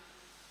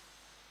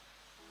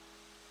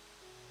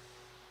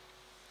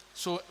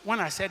 So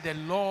when I said the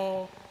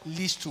law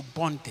leads to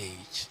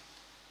bondage,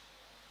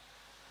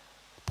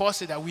 Paul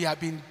said that we have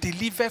been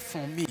delivered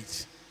from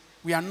it.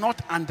 We are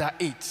not under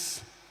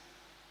it.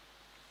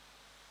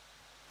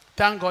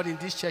 Thank God in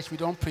this church we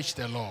don't preach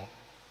the law.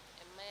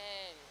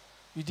 Amen.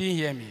 You didn't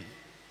hear me.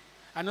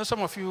 I know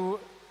some of you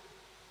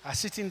are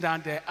sitting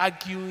down there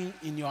arguing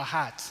in your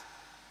heart.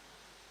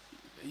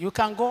 You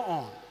can go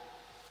on.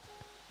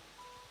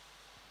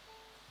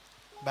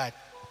 But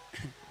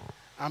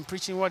I'm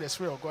preaching what the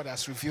Spirit of God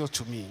has revealed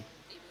to me.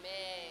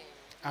 Amen.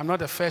 I'm not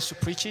the first to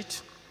preach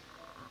it.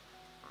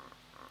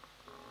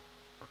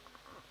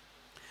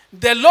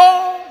 The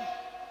law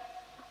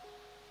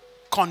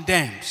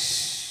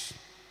condemns.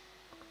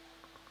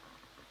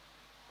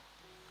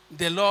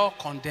 The law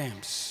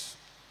condemns.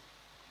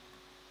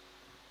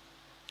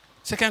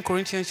 2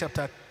 Corinthians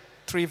chapter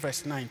 3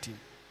 verse 19.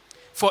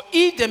 For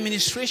if the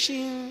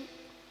ministration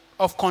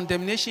of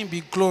condemnation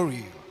be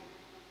glory,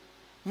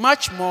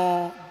 much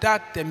more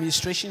that the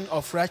ministration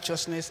of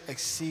righteousness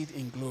exceed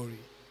in glory.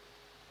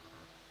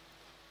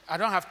 I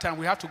don't have time.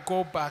 We have to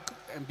go back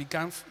and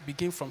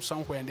begin from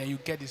somewhere, and then you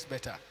get this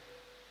better.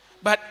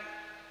 But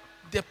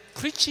the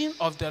preaching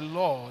of the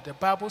law, the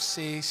Bible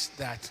says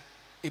that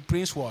it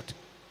brings what?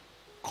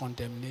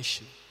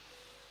 Condemnation.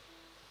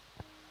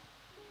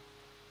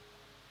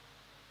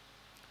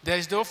 There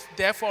is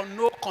therefore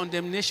no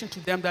condemnation to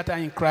them that are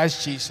in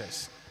Christ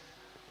Jesus.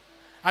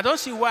 I don't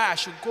see why I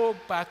should go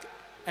back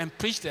and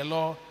preach the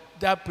law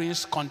that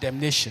brings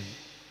condemnation.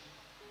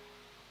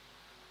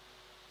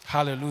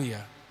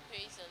 Hallelujah.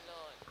 Praise the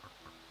Lord.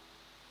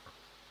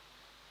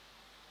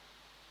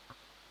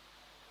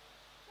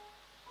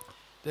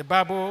 The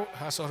Bible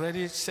has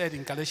already said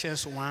in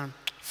Galatians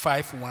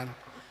 1:5:1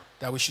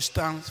 that we should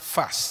stand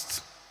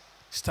fast.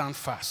 Stand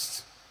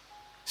fast.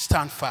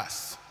 Stand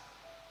fast.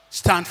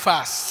 Stand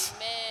fast.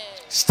 Amen.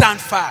 Stand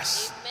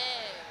fast. Amen.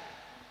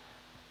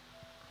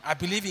 I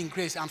believe in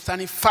grace. I'm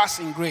standing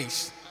fast in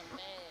grace.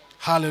 Amen.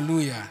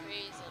 Hallelujah.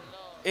 Praise the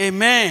Lord.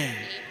 Amen.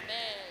 Amen.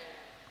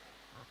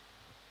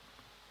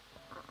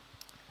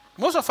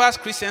 Most of us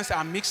Christians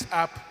are mixed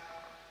up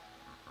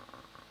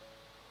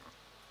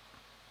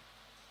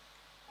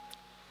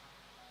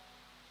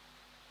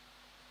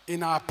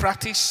in our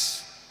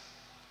practice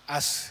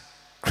as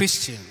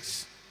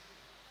Christians.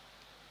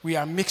 We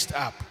are mixed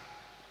up.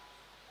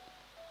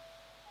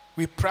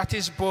 We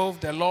practice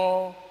both the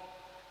law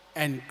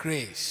and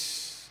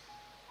grace.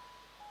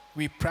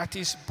 We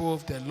practice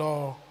both the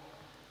law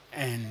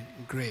and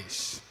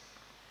grace.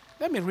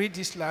 Let me read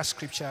this last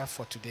scripture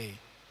for today.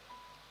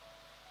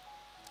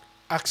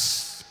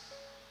 Acts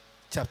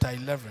chapter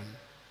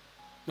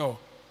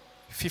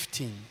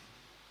 15.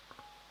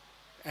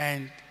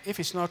 And if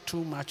it's not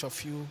too much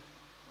of you,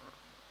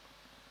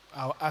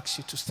 I'll ask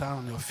you to stand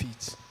on your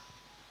feet.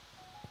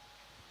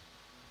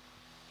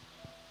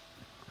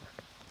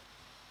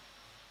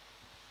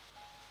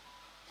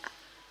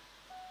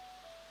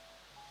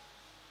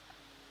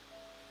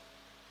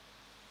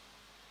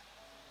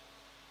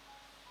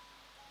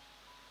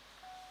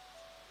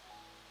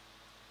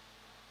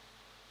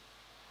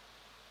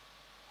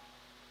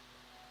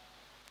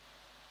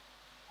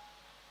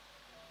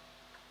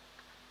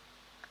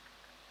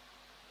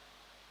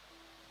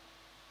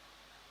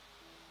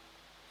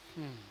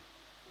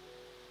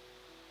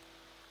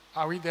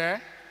 Are we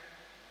there?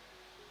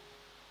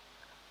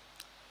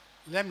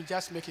 Let me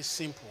just make it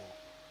simple.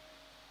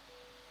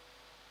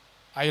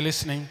 Are you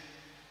listening?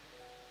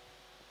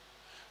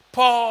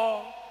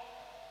 Paul,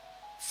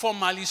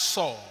 formerly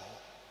Saul,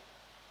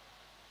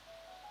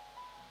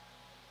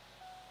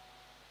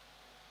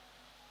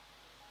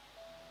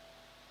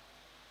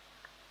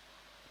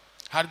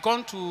 had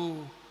gone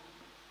to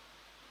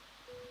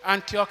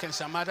Antioch and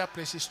some other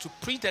places to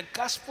preach the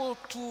gospel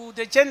to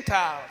the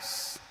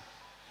Gentiles,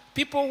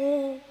 people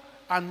who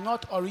are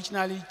not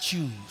originally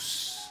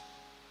Jews.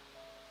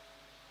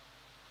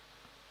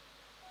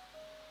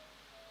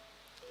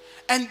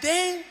 And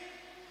then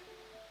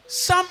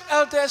some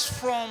elders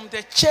from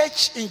the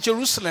church in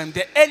Jerusalem,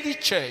 the early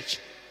church,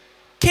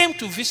 came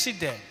to visit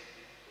them.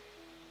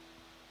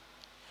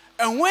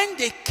 And when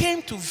they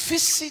came to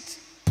visit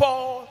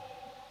Paul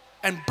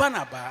and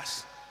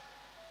Barnabas,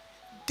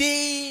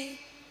 they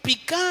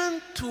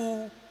began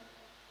to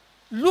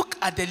look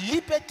at the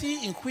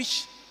liberty in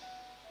which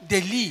they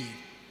live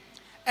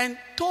and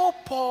told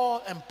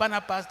Paul and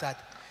Barnabas that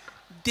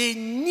they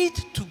need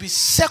to be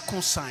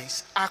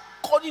circumcised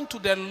according to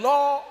the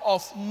law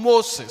of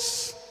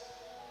Moses.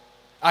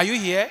 Are you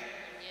here? Yes.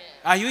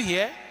 Are you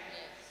here? Yes.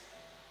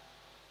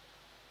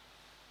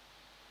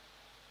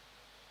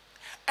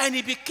 And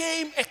it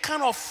became a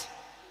kind of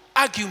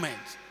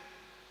argument.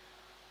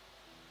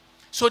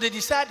 So they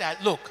decided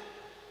that, look,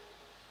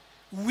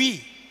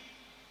 we,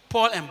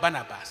 Paul and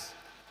Barnabas,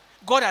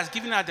 God has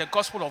given us the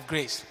gospel of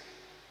grace.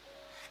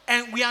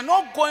 And we are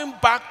not going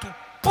back to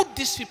put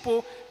these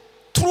people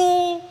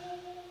through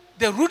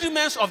the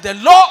rudiments of the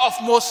law of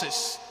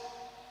Moses.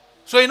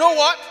 So you know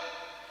what?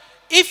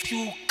 If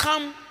you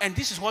come and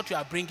this is what you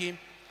are bringing,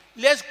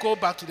 let's go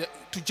back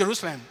to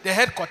Jerusalem, the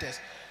headquarters.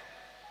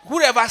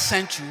 Whoever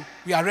sent you,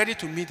 we are ready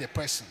to meet the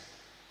person.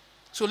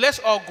 So let's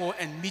all go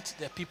and meet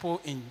the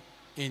people in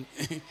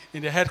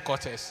the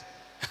headquarters.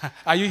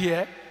 Are you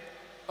here?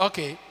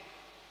 Okay.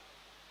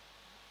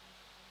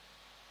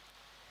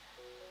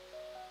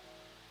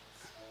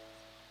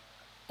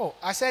 Oh,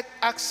 I said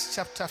Acts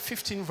chapter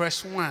 15,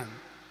 verse 1.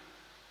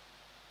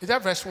 Is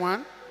that verse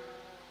 1?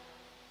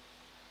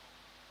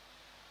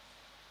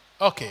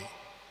 Okay.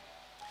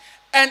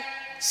 And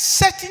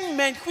certain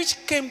men which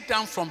came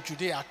down from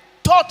Judea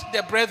taught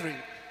the brethren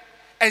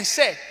and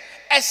said,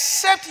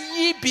 except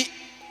ye be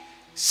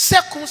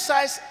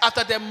circumcised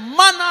after the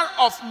manner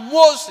of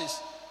Moses,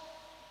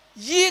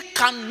 ye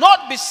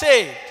cannot be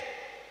saved.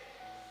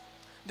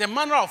 The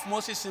manner of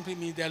Moses simply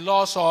means the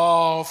laws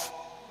of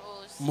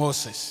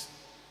Moses.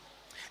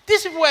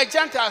 These people were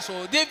Gentiles,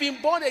 so they've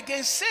been born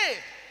again,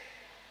 saved.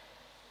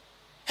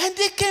 And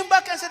they came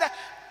back and said that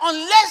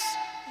unless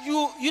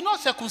you know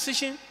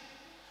circumcision,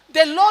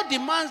 the law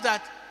demands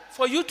that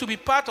for you to be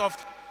part of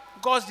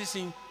God's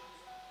decision,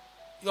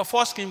 your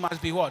foreskin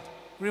must be what?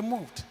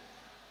 Removed.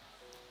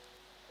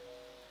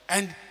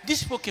 And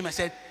these people came and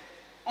said,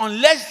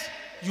 unless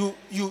you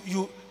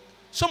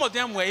some of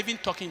them were even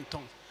talking in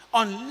tongues.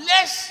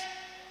 Unless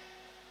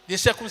they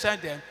circumcise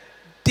them,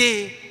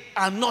 they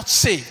are not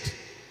saved.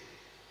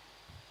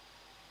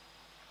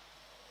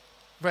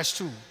 Verse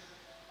 2.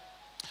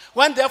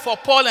 When therefore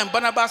Paul and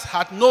Barnabas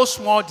had no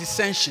small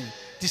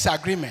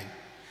disagreement,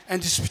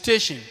 and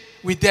disputation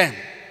with them,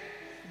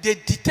 they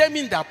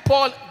determined that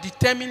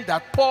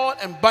Paul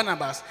and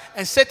Barnabas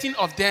and certain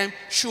of them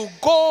should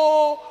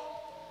go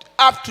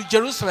up to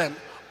Jerusalem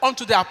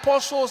unto the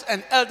apostles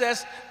and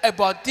elders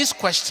about this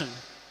question.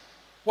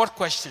 What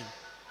question?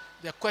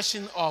 The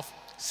question of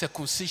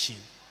circumcision.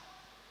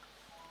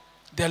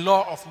 The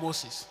law of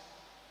Moses.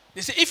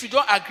 They say, if you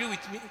don't agree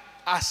with me,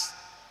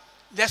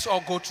 let's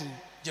all go to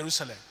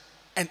Jerusalem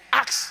and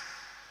ask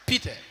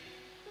Peter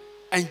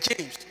and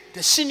James,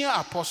 the senior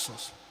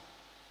apostles.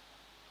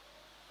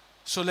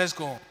 So let's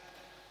go.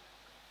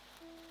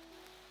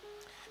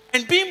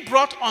 And being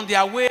brought on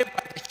their way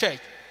by the church,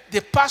 they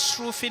passed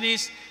through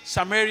Phoenix,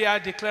 Samaria,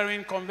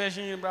 declaring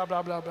conversion, blah,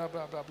 blah, blah, blah,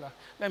 blah, blah, blah.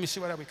 Let me see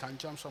whether we can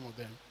jump some of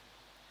them.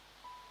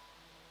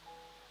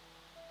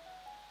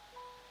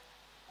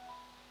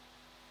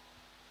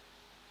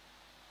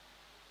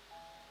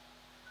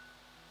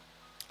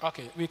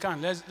 Okay, we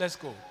can. Let's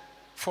go.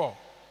 4.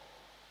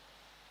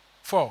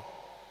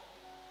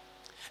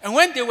 And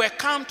when they were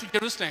come to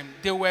Jerusalem,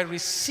 they were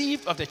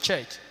received of the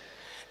church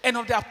and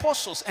of the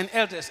apostles and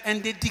elders,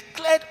 and they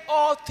declared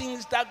all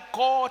things that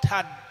God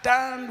had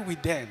done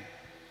with them.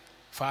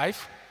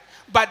 5.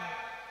 But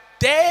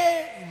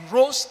there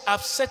rose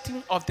up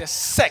certain of the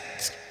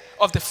sect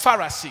of the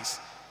Pharisees.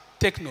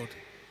 Take note.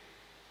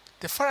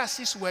 The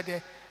Pharisees were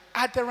the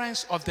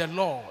adherents of the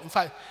law. In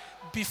fact,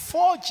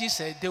 before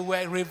Jesus, they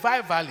were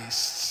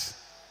revivalists.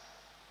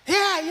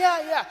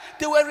 Yeah.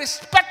 They were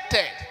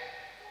respected.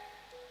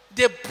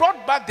 They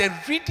brought back the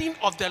reading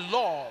of the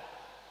law.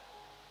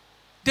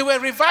 They were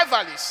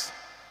revivalists.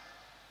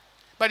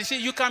 But you see,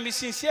 you can be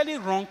sincerely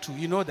wrong too.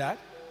 You know that?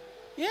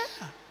 Yeah.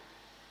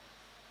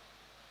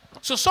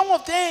 So some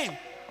of them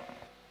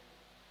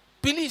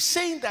believe,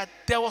 saying that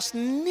there was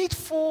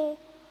needful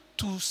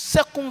to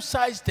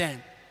circumcise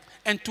them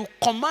and to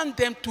command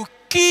them to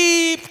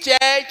keep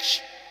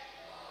church.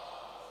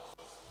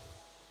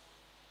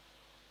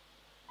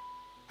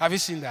 Have you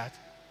seen that?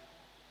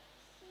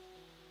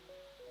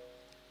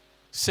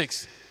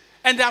 6.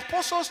 And the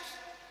apostles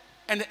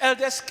and the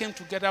elders came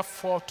together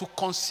to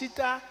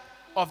consider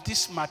of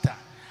this matter.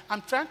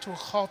 I'm trying to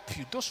help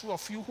you, those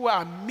of you who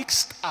are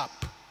mixed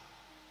up.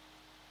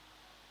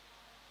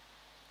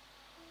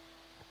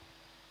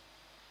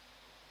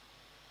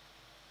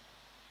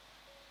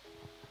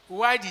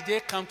 Why did they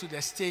come to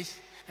the stage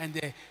and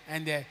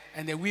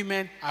the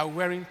women are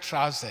wearing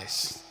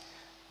trousers?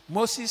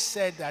 Moses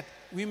said that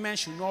women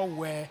should not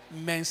wear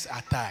men's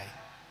attire.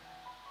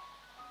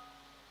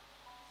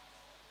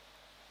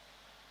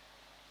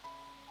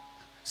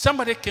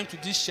 Somebody came to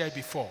this church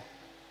before,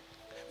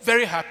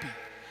 very happy.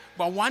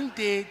 But one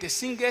day, the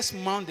singers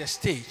mount the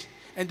stage,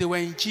 and they were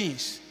in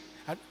jeans.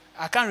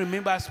 I can't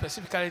remember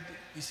specifically,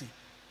 you see.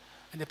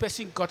 And the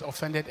person got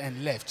offended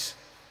and left.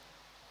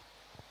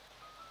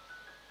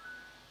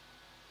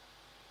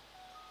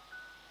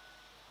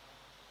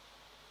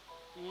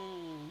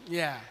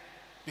 Yeah,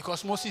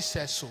 because Moses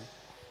said so.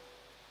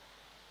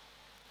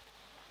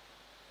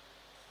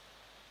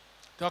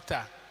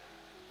 Doctor,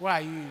 why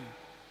are you in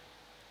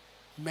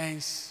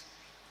men's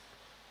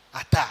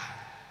attire?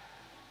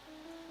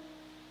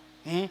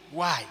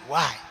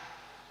 Why?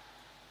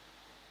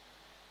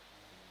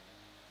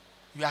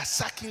 You are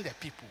sucking the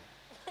people.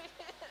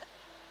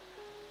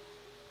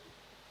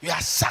 You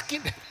are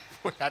sucking the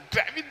people. You are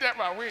driving them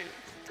away.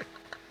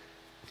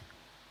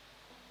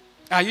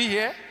 Are you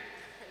here?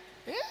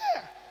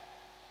 Yeah.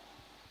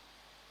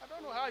 I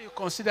don't know how you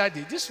consider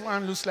this. This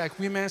one looks like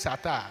women's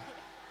attire.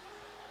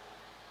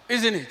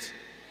 Isn't it?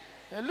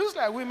 It looks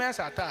like women's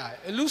attire.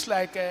 It looks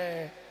like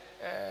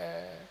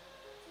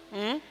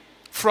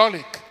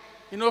frolic.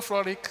 You know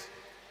frolic?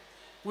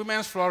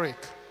 Women's frolic.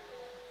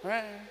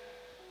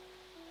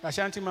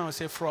 Ashanti man will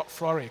say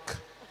frolic.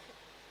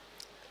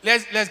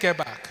 Let's get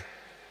back.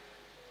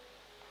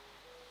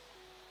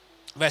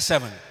 Verse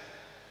 7.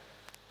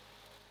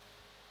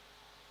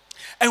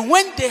 And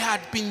when there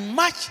had been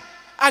much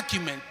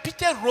argument,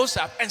 Peter rose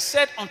up and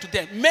said unto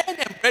them, Men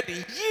and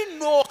brethren, ye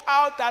know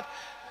how that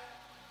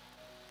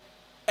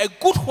a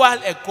good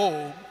while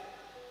ago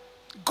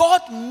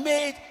God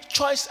made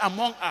choice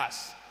among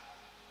us,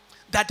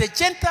 that the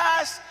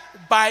Gentiles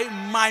by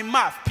my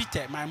mouth,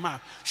 Peter, my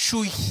mouth,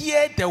 should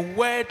hear the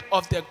word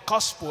of the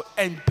gospel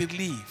and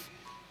believe.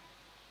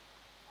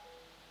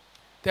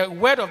 The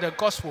word of the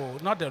gospel,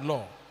 not the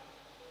law.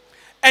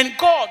 And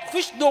God,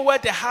 which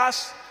knoweth the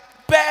hearts,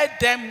 bear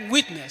them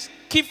witness,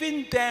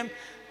 giving them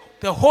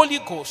the Holy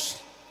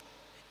Ghost,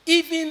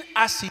 even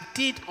as he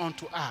did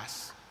unto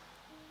us.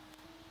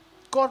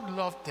 God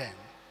loved them.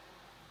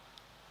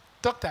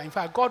 Doctor, in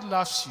fact, God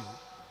loves you.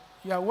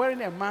 You are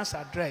wearing a man's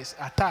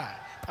attire,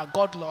 but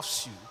God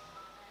loves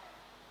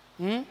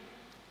you.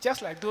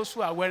 Just like those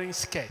who are wearing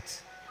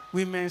skirts,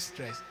 women's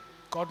dress,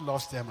 God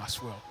loves them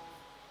as well.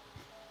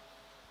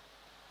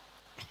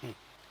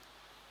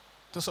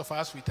 Those of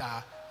us with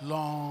our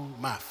long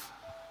mouth,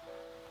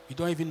 we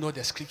don't even know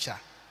the scripture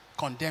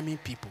condemning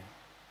people.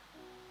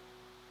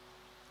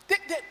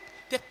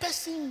 The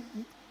person,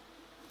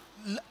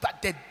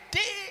 but the day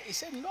he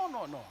said, no.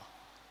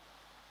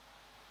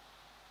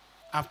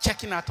 I'm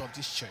checking out of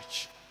this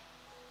church.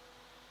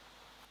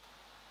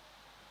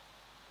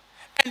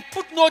 And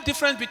put no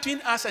difference between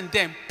us and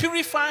them,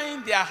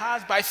 purifying their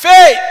hearts by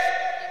faith.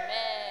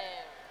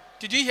 Amen.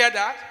 Did you hear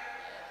that?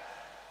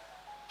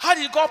 How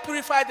did God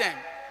purify them?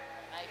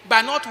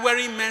 By not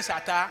wearing men's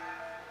attire?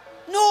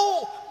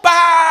 No,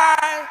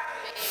 by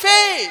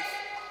faith.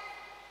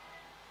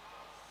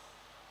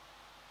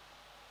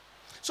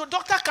 So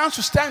doctor comes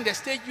to stand on the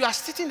stage. You are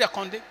sitting in the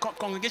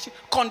congregation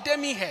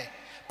condemning her.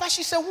 But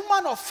she's a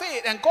woman of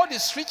faith and God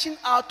is reaching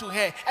out to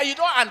her. And you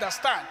don't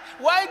understand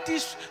why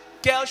this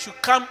girl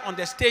should come on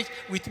the stage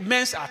with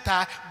men's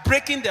attire,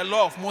 breaking the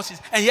law of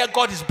Moses. And yet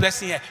God is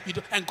blessing her.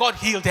 And God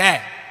healed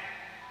her.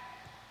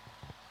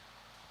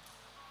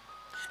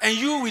 And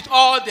you with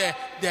all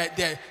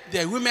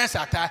the women's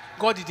attire,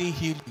 God didn't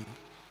heal you.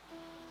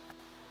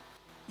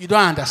 You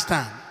don't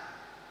understand.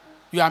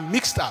 You are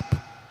mixed up.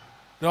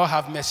 Lord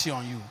have mercy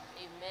on you.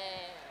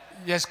 Amen.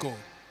 Let's go.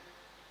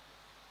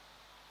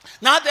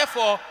 Now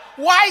therefore,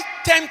 why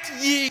tempt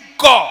ye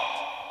God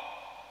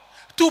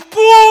to put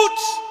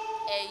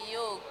a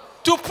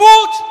yoke? To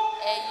put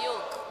A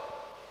yoke.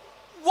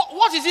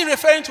 What is he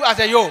referring to as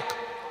a yoke?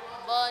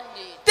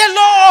 Bondage. The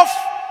law of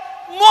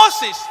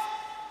Moses.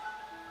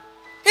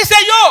 It's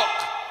a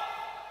yoke.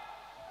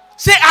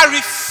 Say, I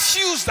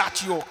refuse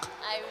that yoke.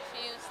 I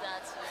refuse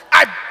that yoke.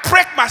 I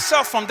break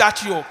myself from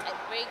that yoke. I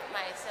break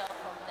myself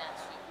from that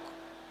yoke.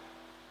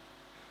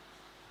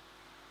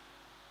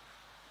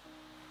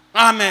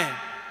 Amen. Amen.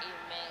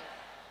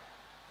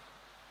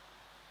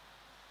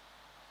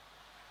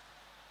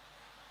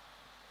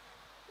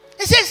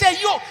 It says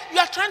a yoke. You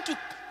are trying to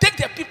take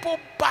the people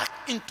back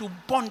into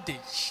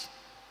bondage.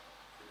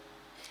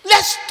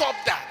 Let's stop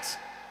that.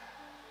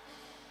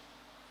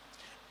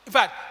 In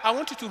fact, I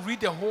want you to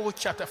read the whole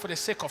chapter for the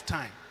sake of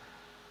time.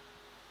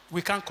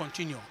 We can't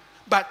continue.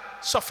 But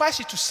suffice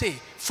it to say,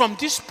 from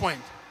this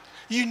point,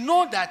 you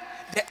know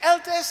that the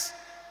elders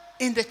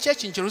in the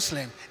church in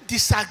Jerusalem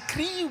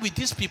disagree with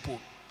these people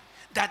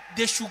that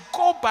they should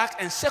go back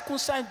and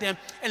circumcise them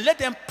and let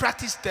them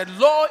practice the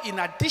law in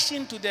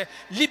addition to the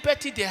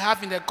liberty they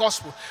have in the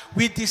gospel.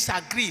 We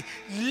disagree.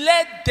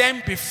 Let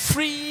them be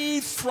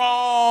free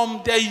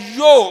from the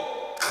yoke.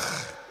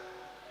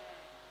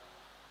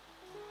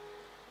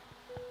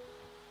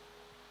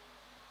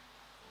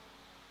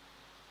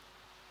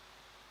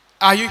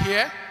 Are you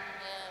here? Yeah.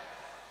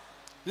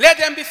 Let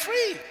them be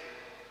free.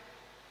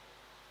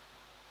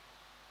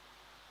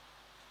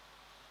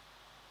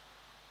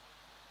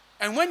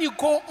 And when you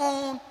go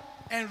on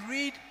and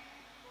read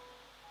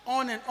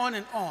on and on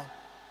and on,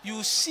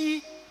 you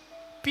see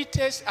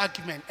Peter's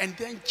argument, and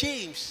then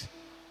James,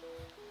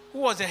 who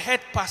was the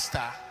head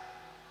pastor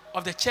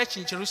of the church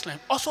in Jerusalem,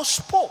 also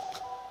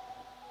spoke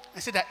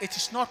and said that it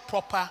is not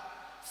proper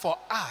for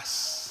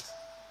us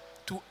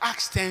to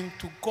ask them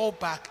to go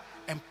back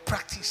and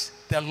practice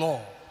the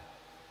law.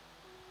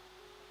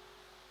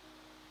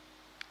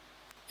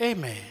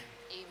 Amen.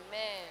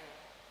 Amen.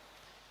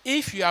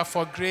 If you are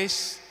for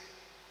grace,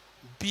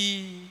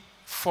 be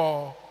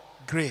for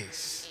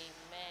grace.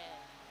 Amen.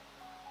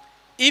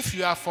 If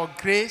you are for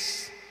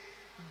grace,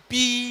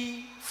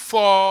 be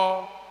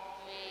for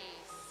Grace.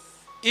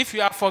 If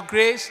you are for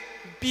grace,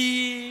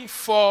 be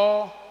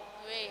for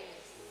Grace.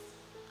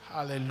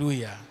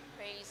 Hallelujah.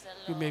 Praise the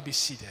You Lord. may be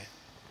seated.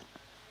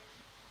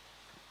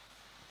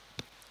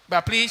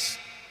 But please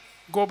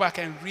go back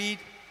and read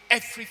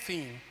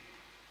everything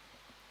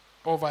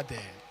over there.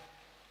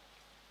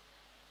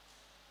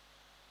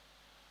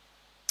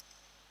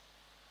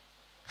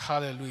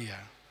 Hallelujah.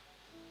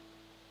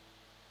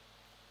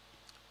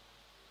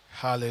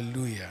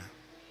 Hallelujah.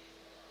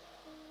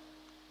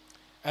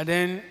 And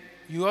then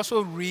you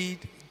also read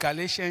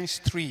Galatians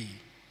 3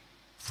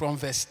 from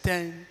verse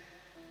 10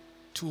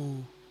 to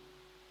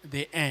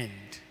the end.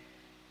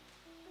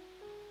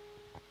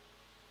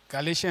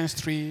 Galatians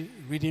 3,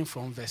 reading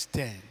from verse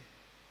 10.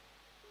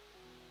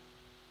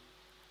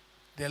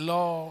 The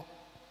law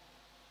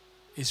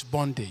is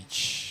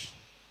bondage.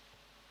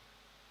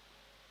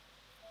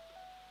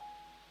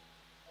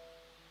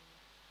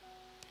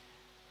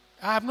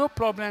 I have no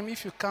problem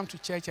if you come to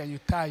church and you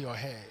tie your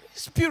hair.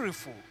 It's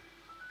beautiful.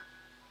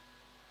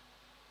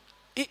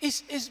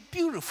 It's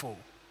beautiful.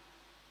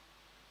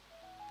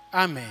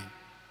 Amen.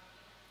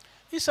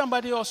 If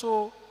somebody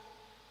also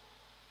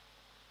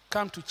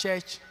come to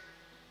church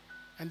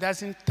and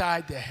doesn't tie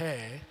the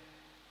hair,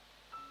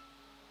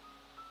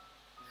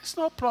 it's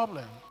no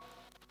problem.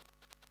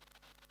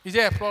 Is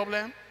there a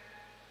problem?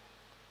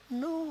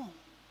 No.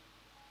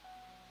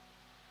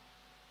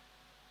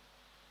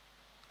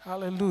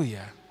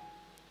 Hallelujah.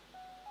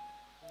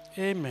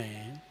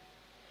 Amen.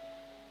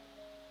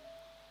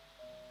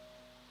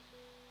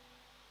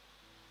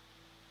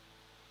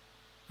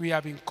 We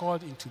have been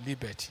called into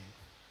liberty.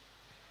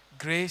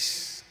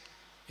 Grace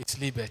is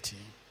liberty.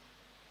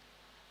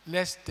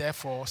 Let's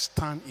therefore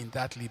stand in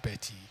that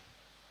liberty.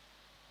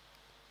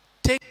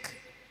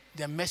 Take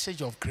the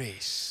message of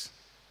grace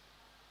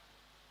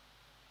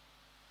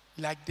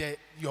like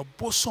your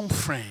bosom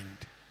friend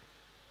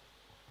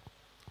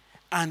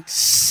and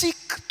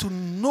seek to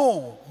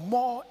know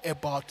more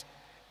about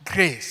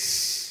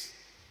grace.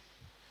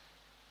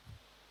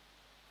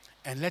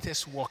 And let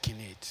us walk in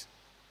it.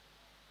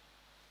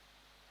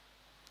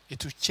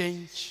 It will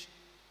change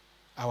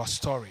our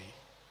story.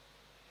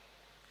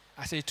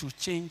 I say to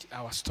change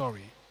our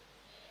story.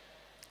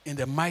 In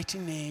the mighty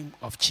name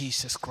of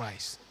Jesus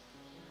Christ.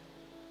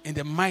 In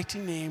the mighty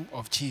name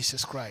of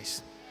Jesus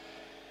Christ.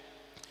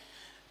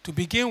 To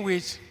begin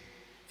with,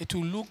 it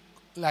will look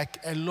like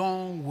a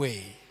long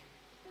way,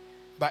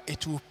 but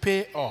it will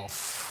pay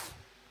off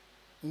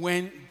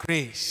when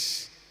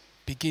grace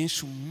begins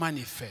to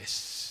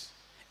manifest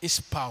its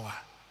power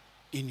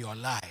in your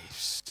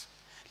lives.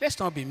 Let's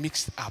not be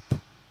mixed up.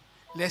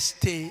 Let's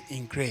stay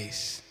in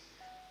grace.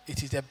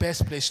 It is the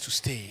best place to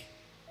stay,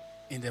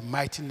 in the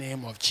mighty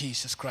name of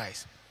Jesus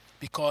Christ.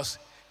 Because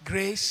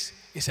grace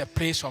is a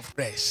place of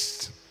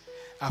rest.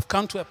 I've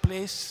come to a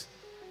place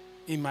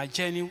in my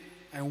journey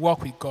and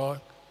walk with God,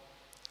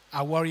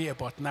 I worry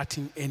about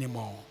nothing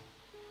anymore.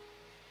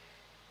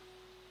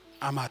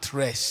 I'm at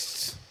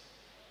rest.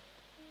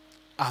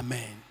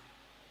 Amen.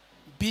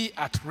 Be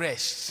at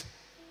rest,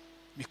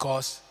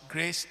 because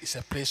grace is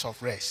a place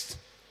of rest.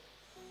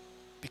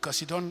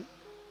 Because you don't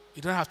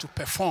have to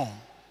perform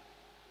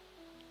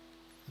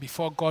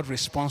before God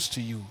responds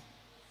to you.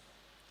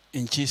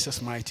 In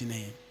Jesus' mighty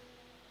name.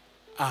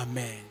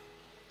 Amen.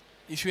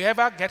 If you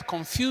ever get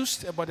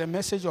confused about the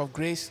message of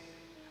grace,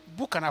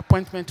 book an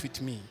appointment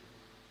with me.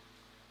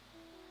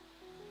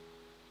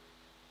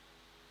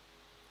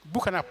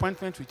 Book an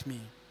appointment with me.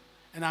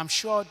 And I'm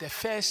sure the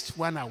first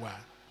 1 hour,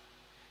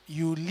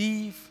 you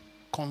leave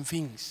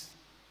convinced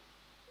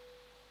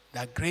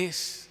that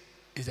grace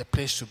is the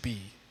place to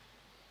be.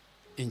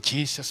 In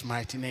Jesus'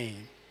 mighty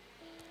name.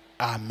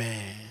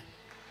 Amen.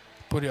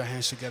 Put your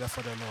hands together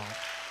for the Lord.